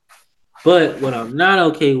 right? But what I'm not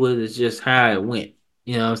okay with is just how it went.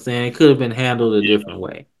 You know what I'm saying? It could have been handled a Yeah. different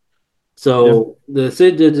way. Yeah. So the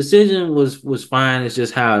decision was fine. It's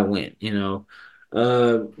just how it went.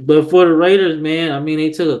 But for the Raiders, man, I mean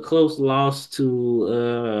they took a close loss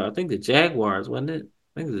to I think the Jaguars, wasn't it?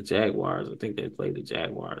 I think it was the Jaguars. I think they played the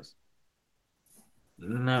Jaguars.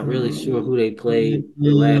 I'm not really sure who they played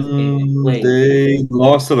the last game they played. They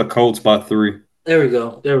lost to the Colts by 3. There we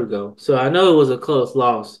go. There we go. So I know it was a close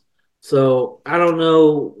loss. So I don't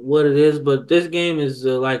know what it is, but this game is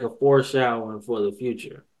like a foreshadowing for the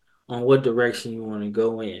future on what direction you want to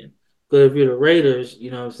go in. But if you're the Raiders, you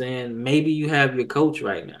know what I'm saying, maybe you have your coach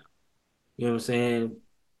right now. You know what I'm saying?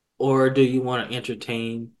 Or do you want to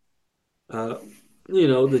entertain uh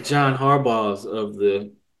the John Harbaughs of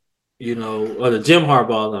or the Jim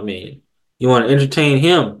Harbaughs, I mean. You want to entertain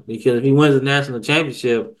him because if he wins the national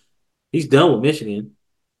championship, he's done with Michigan.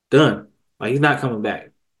 Done. Like he's not coming back.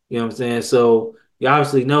 You know what I'm saying? So you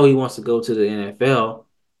obviously know he wants to go to the NFL.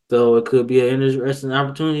 So it could be an interesting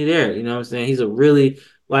opportunity there. You know what I'm saying? He's a really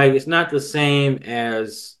like it's not the same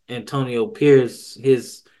as Antonio Pierce,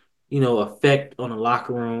 his effect on the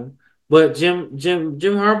locker room. But Jim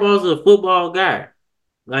Harbaugh's a football guy.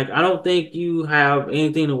 Like I don't think you have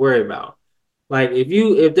anything to worry about. Like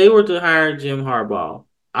if they were to hire Jim Harbaugh,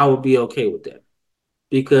 I would be okay with that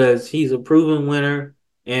because he's a proven winner,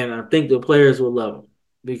 and I think the players will love him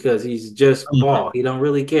because he's just ball. He don't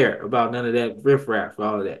really care about none of that riffraff,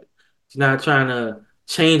 all of that. He's not trying to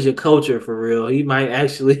change the culture for real. He might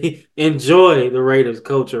actually enjoy the Raiders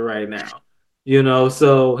culture right now.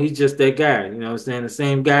 So he's just that guy. You know what I'm saying? The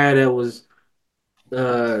same guy that was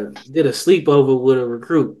did a sleepover with a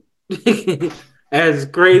recruit. As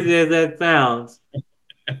crazy as that sounds,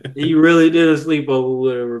 he really did a sleepover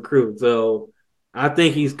with a recruit. So I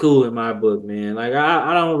think he's cool in my book, man. Like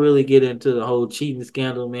I don't really get into the whole cheating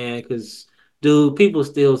scandal, man, because dude, people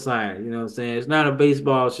still sign. You know what I'm saying? It's not a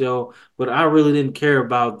baseball show, but I really didn't care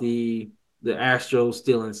about the Astros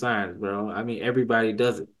stealing signs, bro. I mean, everybody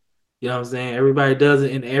does it. You know what I'm saying? Everybody does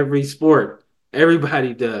it in every sport.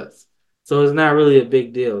 Everybody does. So it's not really a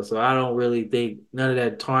big deal. So I don't really think none of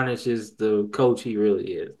that tarnishes the coach he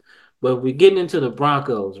really is. But we're getting into the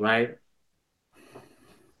Broncos, right?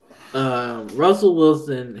 Russell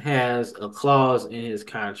Wilson has a clause in his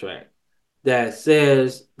contract that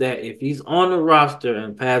says that if he's on the roster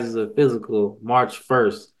and passes a physical March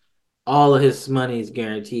 1st, all of his money is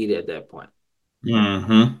guaranteed at that point.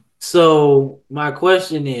 Hmm. So my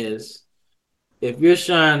question is, if you're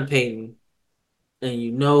Sean Payton and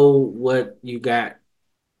you know what you got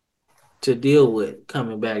to deal with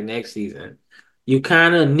coming back next season, you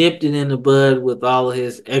kind of nipped it in the bud with all of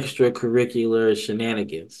his extracurricular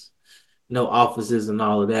shenanigans, no offices and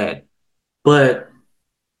all of that. But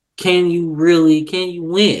can you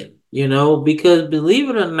win? Because believe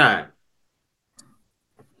it or not,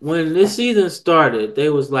 when this season started, they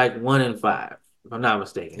was like 1-5, if I'm not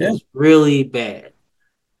mistaken. It Yeah. was really bad.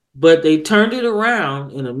 But they turned it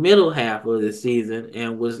around in the middle half of the season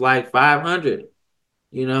and was like 500,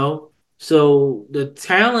 you know? So the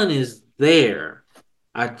talent is there.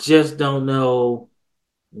 I just don't know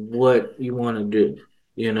what you want to do,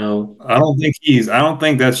 you know? I don't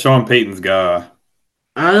think that's Sean Payton's guy.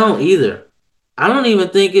 I don't either. I don't even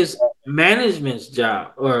think it's management's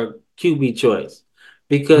job or QB choice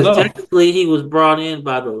because No. technically he was brought in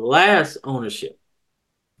by the last ownership.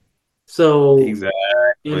 So in the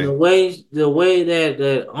Exactly. way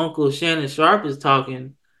that Uncle Shannon Sharp is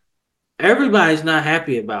talking, everybody's not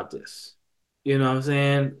happy about this. You know what I'm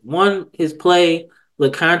saying? One, his play, the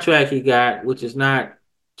contract he got, which is not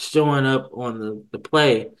showing up on the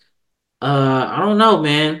play. I don't know,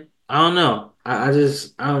 man. I don't know. I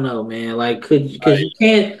don't know, man. Like, because you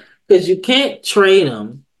can't trade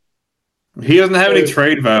him. He doesn't have any Because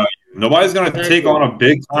trade value. Nobody's going to take on exactly, a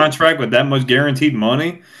big contract with that much guaranteed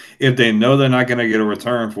money if they know they're not going to get a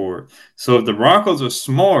return for it. So if the Broncos are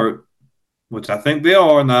smart, which I think they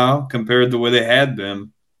are now compared to where they had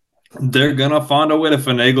been, they're gonna find a way to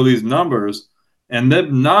finagle these numbers. And they're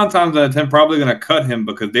 9 times out of 10 probably gonna cut him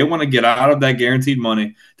because they want to get out of that guaranteed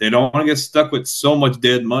money. They don't want to get stuck with so much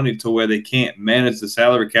dead money to where they can't manage the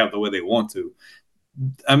salary cap the way they want to.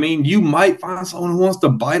 I mean, you might find someone who wants to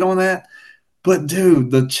bite on that, but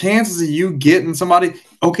dude, the chances of you getting somebody,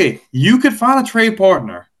 okay, you could find a trade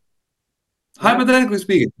partner. I Hypothetically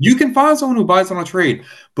speaking, you can find someone who bites on a trade,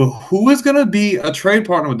 but who is going to be a trade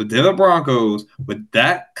partner with the Denver Broncos with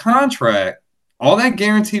that contract, all that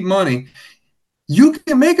guaranteed money? You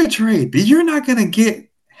can make a trade, but you're not going to get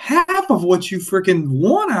half of what you freaking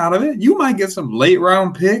want out of it. You might get some late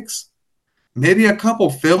round picks, maybe a couple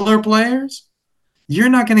filler players. You're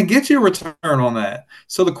not going to get your return on that.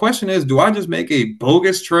 So the question is, do I just make a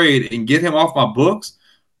bogus trade and get him off my books?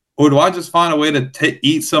 Or do I just find a way to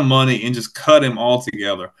eat some money and just cut him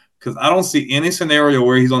altogether? Because I don't see any scenario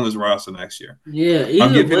where he's on this roster next year. Yeah, I'll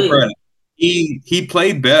either give him way. credit. He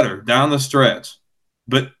played better down the stretch.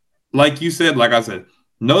 But like you said, like I said,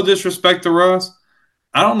 no disrespect to Russ.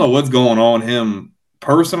 I don't know what's going on him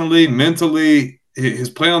personally, mentally. His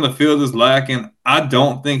play on the field is lacking. I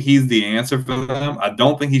don't think he's the answer for them. I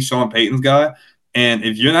don't think he's Sean Payton's guy. And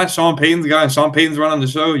if you're not Sean Payton's guy and Sean Payton's running the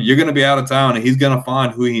show, you're going to be out of town and he's going to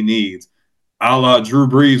find who he needs. A la Drew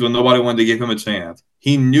Brees when nobody wanted to give him a chance.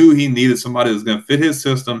 He knew he needed somebody that's going to fit his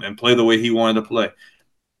system and play the way he wanted to play.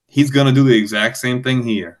 He's going to do the exact same thing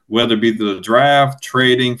here, whether it be the draft,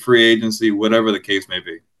 trading, free agency, whatever the case may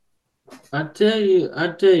be. I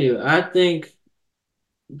think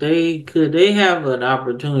they have an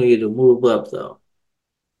opportunity to move up though.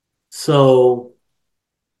 So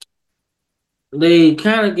they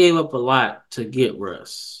kind of gave up a lot to get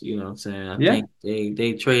Russ. You know what I'm saying? I Yeah. think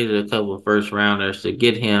they traded a couple of first rounders to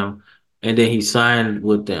get him, and then he signed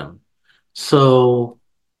with them. So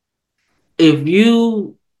if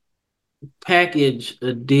you package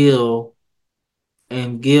a deal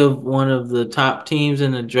and give one of the top teams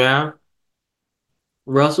in the draft,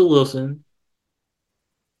 Russell Wilson,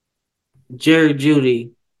 Jerry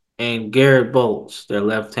Judy, and Garrett Bowles, their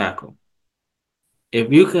left tackle.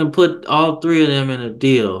 If you can put all three of them in a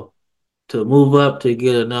deal to move up to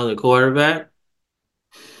get another quarterback,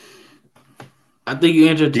 I think you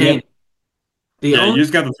Yeah. entertain it. The Yeah, you only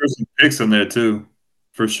just got to throw some picks in there too,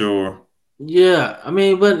 for sure. Yeah, I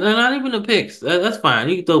mean, but not even the picks. That's fine.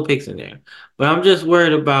 You can throw picks in there. But I'm just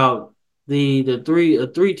worried about the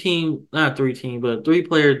three team, not three team, but a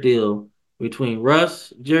three-player deal between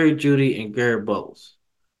Russ, Jerry Judy, and Garrett Bowles.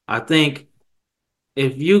 I think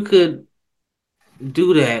if you could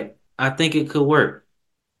do that, I think it could work.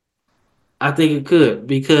 I think it could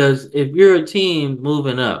because if you're a team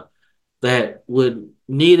moving up that would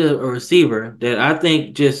need a receiver that I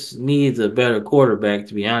think just needs a better quarterback,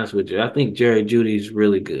 to be honest with you, I think Jerry Judy's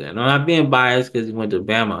really good. And I'm not being biased because he went to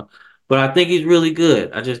Bama, but I think he's really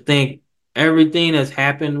good. I just think everything that's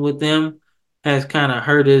happened with them has kind of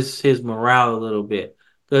hurt his morale a little bit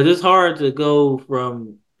because it's hard to go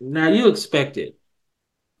from now you expect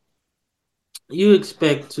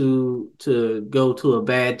to go to a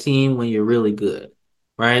bad team when you're really good,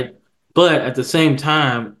 right? But at the same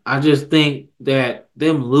time, I just think that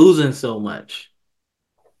them losing so much,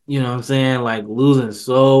 you know what I'm saying? Like losing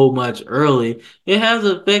so much early, it has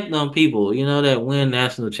an effect on people, that win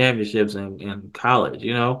national championships in college,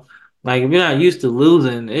 Like if you're not used to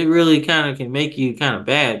losing, it really kind of can make you kind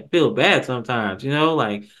of feel bad sometimes,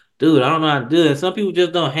 Like, dude, I don't know how to do it. Some people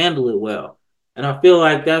just don't handle it well. And I feel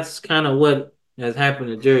like that's kind of what has happened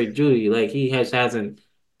to Jerry Judy. Like he hasn't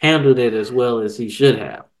handled it as well as he should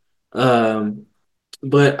have. Um,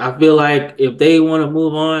 but I feel like if they want to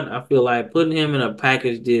move on, I feel like putting him in a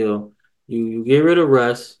package deal, you get rid of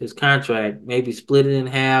Russ, his contract, maybe split it in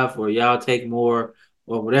half or y'all take more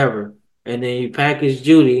or whatever. And then you package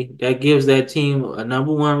Judy, that gives that team a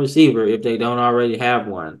number one receiver if they don't already have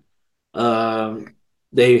one. Um,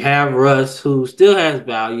 they have Russ, who still has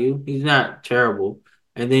value. He's not terrible.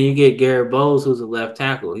 And then you get Garrett Bowles, who's a left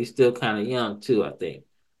tackle. He's still kind of young too, I think.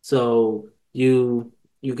 So you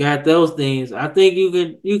got those things. I think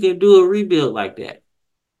you could do a rebuild like that,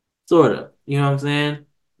 sort of. You know what I'm saying?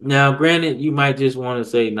 Now, granted, you might just want to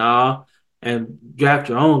say nah and draft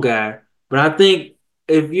your own guy, but I think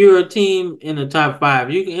if you're a team in the top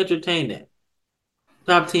five, you can entertain that.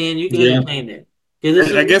 Top 10, you can Yeah. entertain that because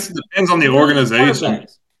it's I guess it depends on the some really good organization.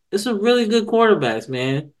 quarterbacks. It's some really good quarterbacks,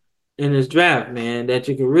 man, in this draft, man, that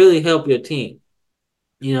you can really help your team.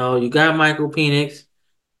 You got Michael Penix.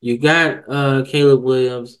 You got Caleb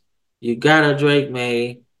Williams, you got a Drake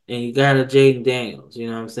May, and you got a Jaden Daniels. You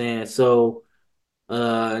know what I'm saying? So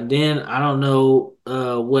And then I don't know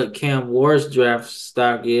what Cam Ward's draft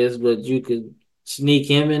stock is, but you could sneak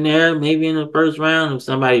him in there maybe in the first round if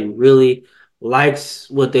somebody really likes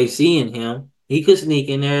what they see in him. He could sneak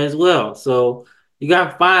in there as well. So you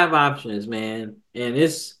got five options, man. And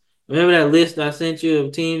it's remember that list I sent you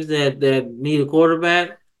of teams that need a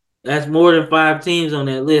quarterback? That's more than five teams on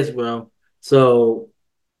that list, bro. So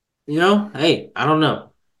hey, I don't know.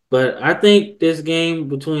 But I think this game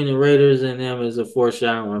between the Raiders and them is a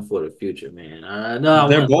foreshadowing for the future, man. I know I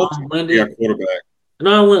They're went both long yeah winded. quarterback. I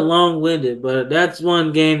know I went long winded, but that's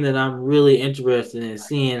one game that I'm really interested in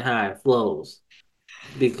seeing how it flows.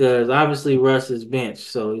 Because obviously Russ is benched,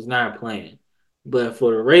 so he's not playing. But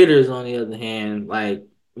for the Raiders, on the other hand, like,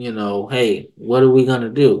 hey, what are we gonna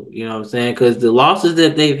do? You know what I'm saying? Because the losses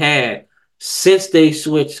that they've had since they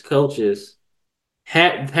switched coaches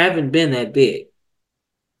haven't been that big.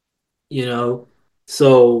 you know.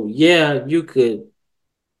 So yeah, you could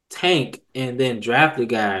tank and then draft a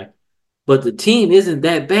guy, but the team isn't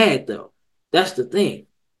that bad though. That's the thing.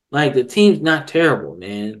 Like the team's not terrible,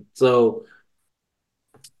 man. So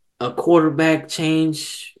a quarterback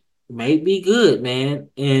change may be good, man.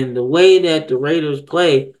 And the way that the Raiders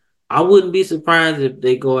play, I wouldn't be surprised if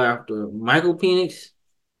they go after Michael Penix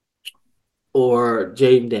or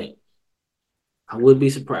Jaden Daniels. I would be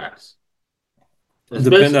surprised,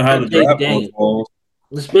 Depending especially on how not the Jaden draft board Daniels. falls.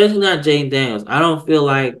 Especially not Jaden Daniels. I don't feel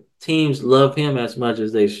like teams love him as much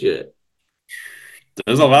as they should.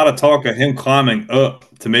 There's a You know, lot of talk of him climbing up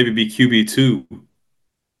to maybe be QB2.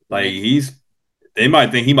 Like man. they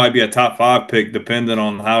might think he might be a top five pick depending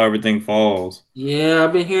on how everything falls. Yeah,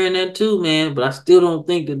 I've been hearing that too, man. But I still don't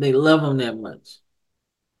think that they love him that much.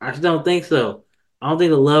 I just don't think so. I don't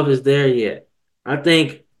think the love is there yet. I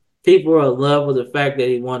think people are in love with the fact that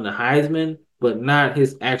he won the Heisman, but not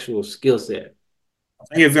his actual skill set. I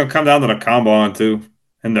think it's gonna come down to the combine too,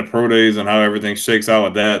 and the pro days and how everything shakes out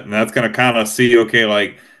with that. And that's gonna kind of see, okay,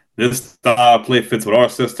 like this style of play fits with our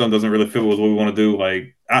system, doesn't really fit with what we want to do.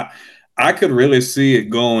 Like I could really see it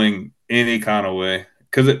going any kind of way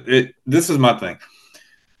because this is my thing.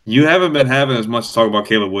 You haven't been having as much talk about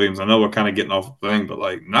Caleb Williams. I know we're kind of getting off the thing, but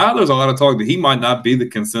like now there's a lot of talk that he might not be the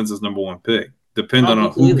consensus number one pick, I depending don't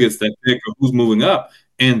on think so who either. gets that pick or who's moving up.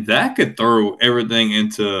 And that could throw everything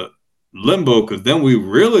into limbo because then we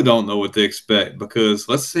really don't know what to expect. Because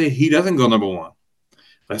let's say he doesn't go number one.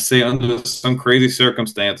 Let's say under some crazy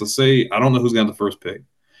circumstance, let's say I don't know who's got the first pick.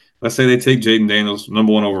 Let's say they take Jaden Daniels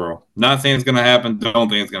number one overall. Not saying it's going to happen. Don't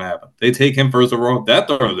think it's going to happen. They take him first overall. That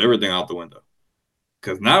throws everything out the window.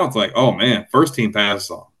 Because now it's like, oh man, first team passes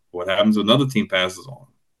on. What happens if another team passes on?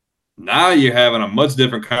 Now you're having a much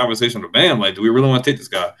different conversation with bam. Like, do we really want to take this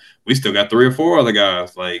guy? We still got three or four other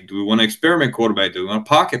guys. Like, do we want to experiment quarterback? Do we want a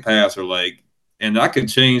pocket passer? Like, and that could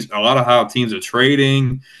change a lot of how teams are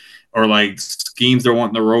trading or like schemes they're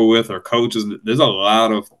wanting to roll with or coaches. There's a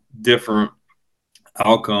lot of different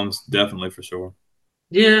outcomes, definitely for sure.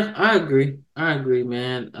 Yeah, I agree. I agree,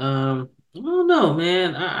 man. I don't know,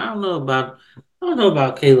 man. I don't know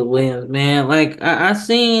about Caleb Williams, man. Like I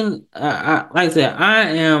seen, like I said, I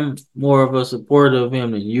am more of a supporter of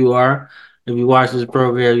him than you are. If you watch this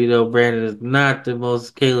program, you know Brandon is not the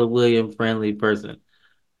most Caleb Williams friendly person,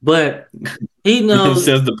 but he knows.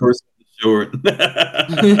 Says the person short.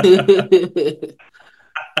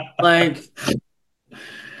 like,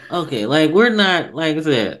 okay, like we're not, like I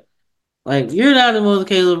said, like you're not the most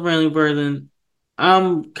Caleb friendly person.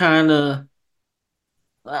 I'm kind of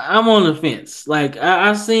I'm on the fence. Like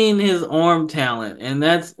I've seen his arm talent, and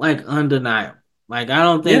that's like undeniable. Like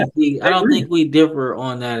Yeah, I I don't agree. think we differ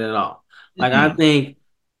on that at all. Like I Mm-mm. think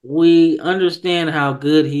we understand how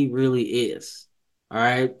good he really is. All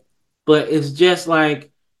right, but it's just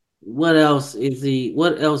like, what else is he?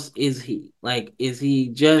 What else is he? Like, is he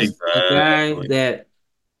just a guy Exactly. that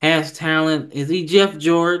has talent? Is he Jeff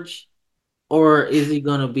George, or is he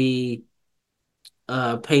gonna be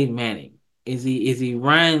Peyton Manning? Is he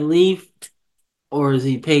Ryan Leaf? Or is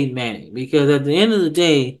he Peyton Manning? Because at the end of the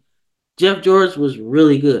day, Jeff George was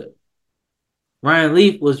really good. Ryan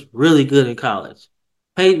Leaf was really good in college.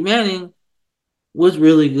 Peyton Manning was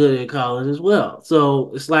really good in college as well.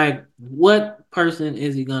 So it's like, what person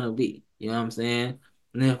is he gonna be? You know what I'm saying?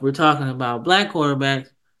 And if we're talking about black quarterbacks,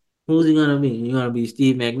 who's he gonna be? You gonna be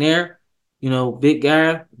Steve McNair? Big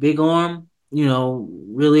guy, big arm.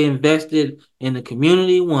 Really invested in the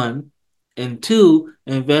community. One, and two,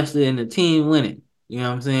 invested in the team winning. You know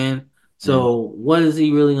what I'm saying? Mm. So what is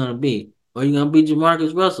he really gonna be? Are you gonna be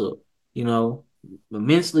Jamarcus Russell? You know,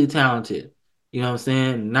 immensely talented. You know what I'm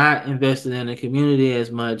saying? Not invested in the community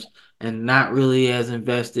as much and not really as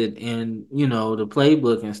invested in, the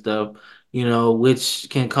playbook and stuff, which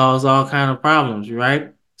can cause all kind of problems,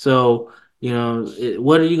 right? So,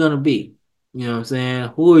 what are you going to be? You know what I'm saying?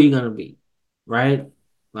 Who are you going to be? Right?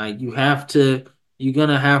 Like you're going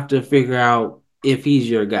to have to figure out if he's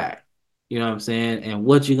your guy. You know what I'm saying? And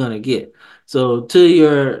what you're going to get. So to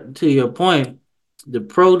your point, the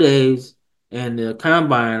pro days and the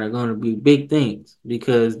combine are going to be big things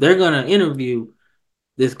because they're going to interview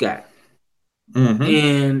this guy. Mm-hmm.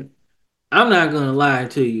 And I'm not gonna lie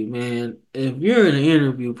to you, man. If you're in an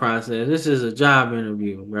interview process, this is a job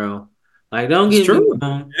interview, bro. Like, don't It's get me true.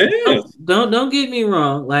 wrong. Yes. Don't get me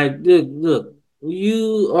wrong. Like, look,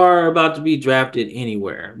 you are about to be drafted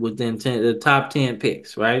anywhere within the top 10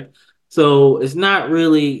 picks, right? So it's not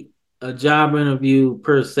really a job interview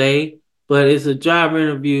per se, but it's a job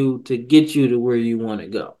interview to get you to where you want to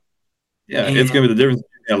go. Yeah, it's And gonna be the difference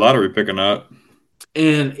between a lottery pick or not.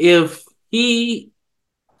 and if he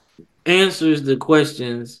answers the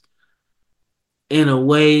questions in a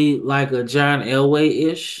way like a John Elway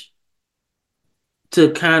ish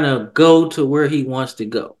to kind of go to where he wants to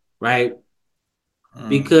go, right? Mm.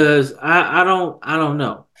 Because I don't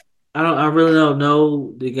know. I really don't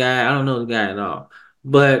know the guy. I don't know the guy at all.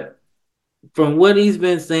 But from what he's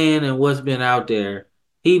been saying and what's been out there,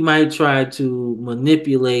 he might try to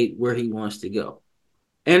manipulate where he wants to go.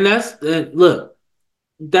 And look,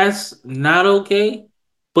 that's not okay,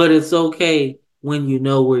 but it's okay when you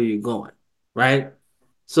know where you're going, right?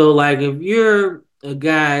 So, like, if you're a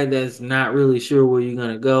guy that's not really sure where you're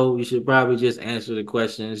gonna go, you should probably just answer the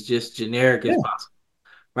questions just generic as Yeah. possible,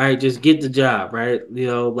 right? Just get the job, right?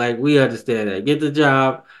 Like we understand that. Get the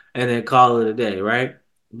job and then call it a day, right?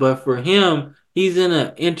 But for him, he's in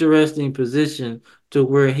an interesting position to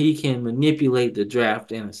where he can manipulate the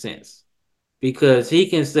draft in a sense because he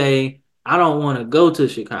can say, I don't want to go to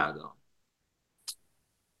Chicago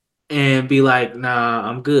and be like, nah,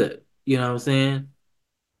 I'm good. You know what I'm saying?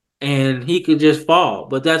 And he could just fall.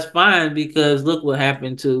 But that's fine because look what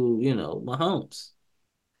happened to, Mahomes.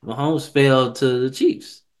 Mahomes fell to the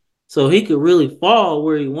Chiefs. So he could really fall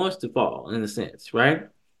where he wants to fall in a sense, right?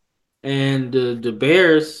 And the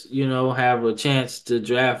Bears, have a chance to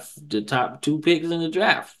draft the top two picks in the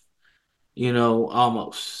draft,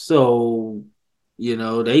 almost. So,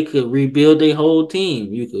 they could rebuild their whole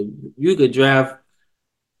team. You could draft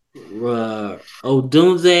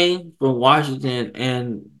Odunze from Washington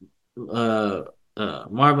and uh,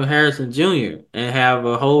 Marvin Harrison Jr. and have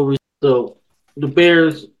a whole. So the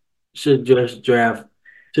Bears should just draft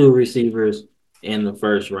two receivers in the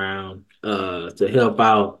first round to help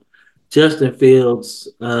out Justin Fields.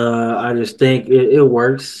 I just think it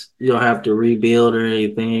works. You don't have to rebuild or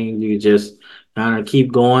anything. You just kind of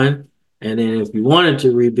keep going. And then if you wanted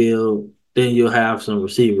to rebuild, then you'll have some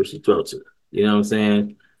receivers to throw to. You know what I'm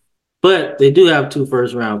saying? But they do have two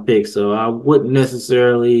first round picks, so I wouldn't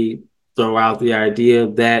necessarily throw out the idea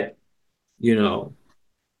that, you know,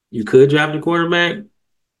 you could draft a quarterback,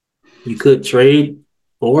 you could trade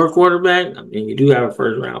for a quarterback. I mean, you do have a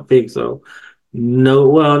first round pick, so no,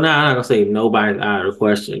 well, no, I'm not gonna say nobody's out of the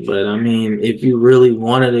question, but I mean, if you really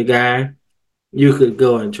wanted a guy, you could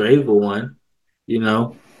go and trade for one, you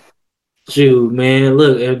know. Shoot, man,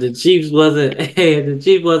 look, if the Chiefs wasn't if the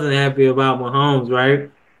Chiefs wasn't happy about Mahomes,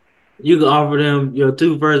 right? You can offer them your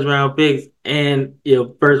two first round picks and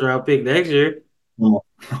your first round pick next year.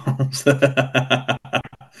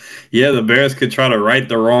 Yeah, the Bears could try to right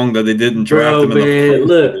the wrong that they didn't draft Bro, him in the man, first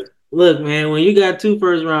look, place. look, man, when you got two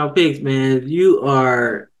first round picks, man, you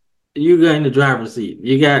got in the driver's seat.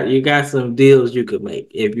 You got some deals you could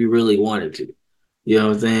make if you really wanted to. You know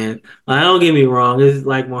what I'm saying? Like, don't get me wrong. It's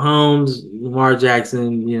like Mahomes, Lamar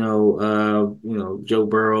Jackson, Joe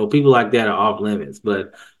Burrow, people like that are off limits.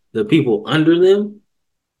 But the people under them,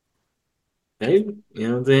 maybe, you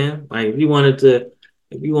know what I'm saying? Like if you wanted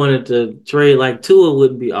to trade like Tua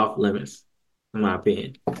wouldn't be off limits, in my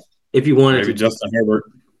opinion. If you wanted to Maybe do, Justin Herbert.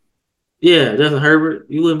 yeah, Justin Herbert,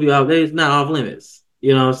 you wouldn't be off. It's not off limits.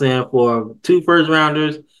 You know what I'm saying? For two first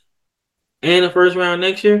rounders and a first round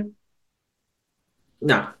next year,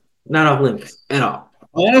 nah, not off limits at all.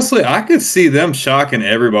 Honestly, I could see them shocking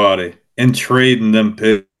everybody and trading them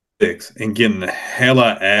picks and getting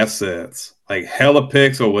hella assets, like hella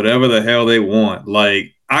picks or whatever the hell they want.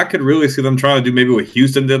 Like, I could really see them trying to do maybe what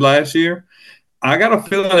Houston did last year. I got a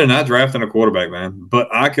feeling they're not drafting a quarterback, man. But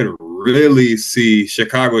I could really see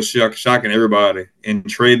Chicago shocking everybody and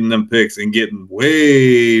trading them picks and getting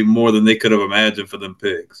way more than they could have imagined for them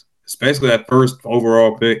picks. Especially that first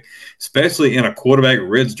overall pick, especially in a quarterback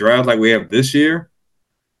rich draft like we have this year.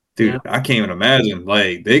 Yeah, dude, I can't even imagine.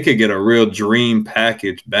 Like they could get a real dream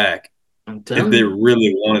package back I'm if telling they you.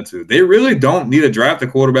 really wanted to. They really don't need to draft a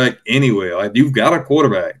quarterback anyway. Like you've got a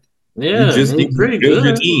quarterback. You Yeah, and just they need to pretty build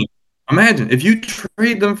your good. team. Imagine if you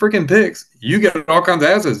trade them freaking picks, you get all kinds of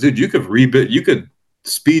assets, dude. You could rebuild. You could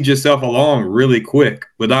speed yourself along really quick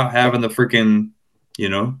without having the freaking, you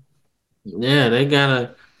know. Yeah, they got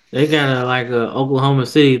a like a Oklahoma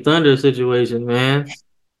City Thunder situation, man.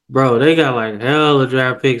 Bro, they got like hell of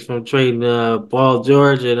draft picks from trading Paul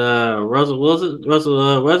George and Russell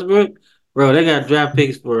Westbrook. Bro, they got draft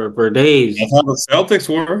picks for days. That's how the Celtics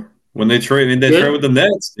were when they traded. They traded Yeah, with the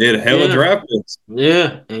Nets. They had hella yeah, draft picks.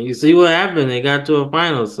 yeah. And you see what happened? They got to a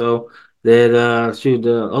final. So that shoot,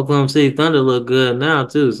 the Oklahoma City Thunder look good now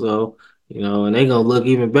too. So and they gonna look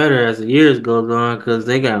even better as the years goes on because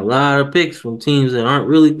they got a lot of picks from teams that aren't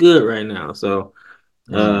really good right now. So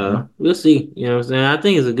Hmm. we'll see. You know what I'm saying? I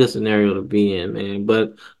think it's a good scenario to be in, man.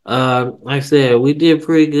 But like I said, we did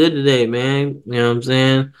pretty good today, man. You know what I'm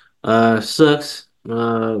saying? Sucks.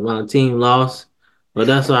 My team lost, but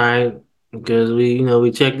that's all right because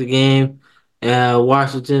we checked the game.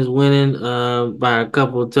 Washington's winning by a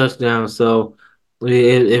couple of touchdowns. So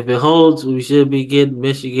if it holds, we should be getting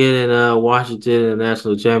Michigan and Washington in the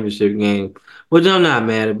national championship game, which I'm not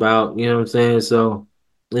mad about. You know what I'm saying? So.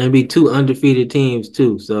 And it'd be two undefeated teams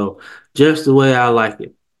too. So just the way I like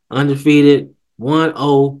it. Undefeated,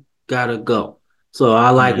 1-0, gotta go. So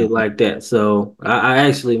I like it Hmm. like that. So I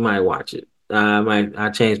actually might watch it. I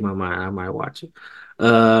changed my mind. I might watch it.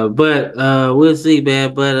 But we'll see,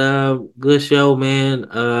 man. But good show, man.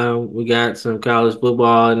 We got some college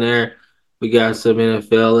football in there. We got some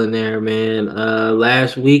NFL in there, man.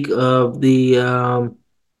 Last week of the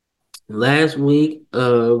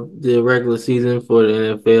regular season for the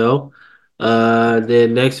NFL.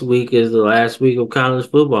 Then next week is the last week of college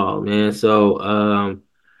football, man. So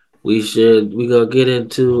we gonna get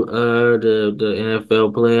into the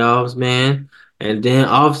NFL playoffs, man. And then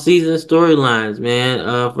off season storylines,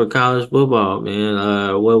 man, for college football, man.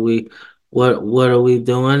 What are we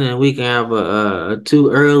doing? And we can have a too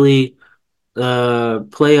early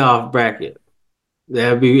playoff bracket.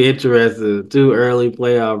 That'd be interesting. Too early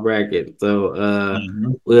playoff bracket. So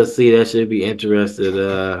Hmm. we'll see. That should be interesting.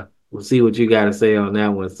 We'll see what you gotta say on that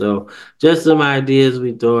one. So just some ideas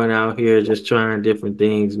we throwing out here, just trying different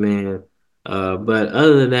things, man. But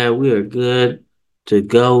other than that, we are good to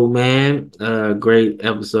go, man. Great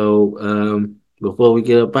episode. Before we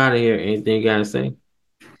get up out of here, anything you gotta say?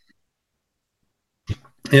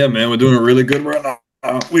 Yeah, man, we're doing really good right now.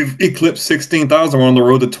 We've eclipsed 16,000. We're on the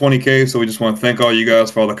road to 20K. So we just want to thank all you guys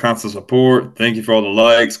for all the constant support. Thank you for all the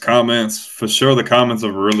likes, comments. For sure, the comments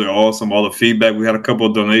are really awesome. All the feedback. We had a couple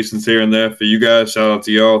of donations here and there for you guys. Shout out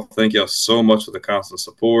to y'all. Thank y'all so much for the constant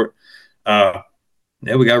support. Uh,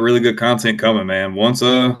 yeah, we got really good content coming, man. Once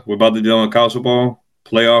we're about to deal on college football,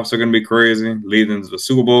 playoffs are gonna be crazy, leading into the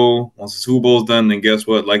Super Bowl. Once the Super Bowl's done, then guess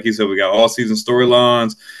what? Like you said, we got all season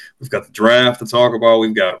storylines. We've got the draft to talk about.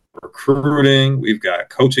 We've got recruiting. We've got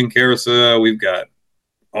coaching carousel. We've got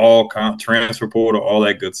transfer portal, all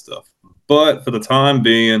that good stuff. But for the time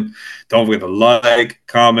being, don't forget to like,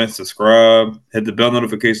 comment, subscribe, hit the bell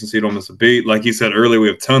notification so you don't miss a beat. Like you said earlier, we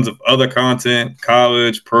have tons of other content,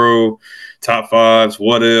 college, pro, top fives,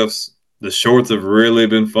 what ifs. The shorts have really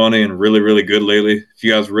been funny and really, really good lately. If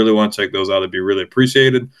you guys really want to check those out, it'd be really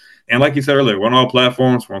appreciated. And like you said earlier, we're on all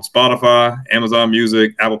platforms. We're on Spotify, Amazon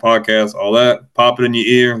Music, Apple Podcasts, all that. Pop it in your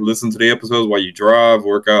ear. Listen to the episodes while you drive,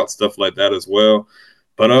 work out, stuff like that as well.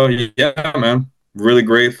 But yeah, man, really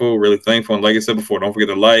grateful, really thankful. And like I said before, don't forget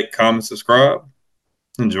to like, comment, subscribe,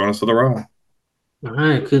 and join us for the ride. All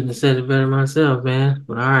right, couldn't have said it better myself, man.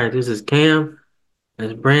 But all right, this is Cam.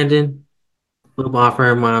 That's Brandon. Football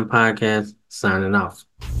for Mind podcast signing off.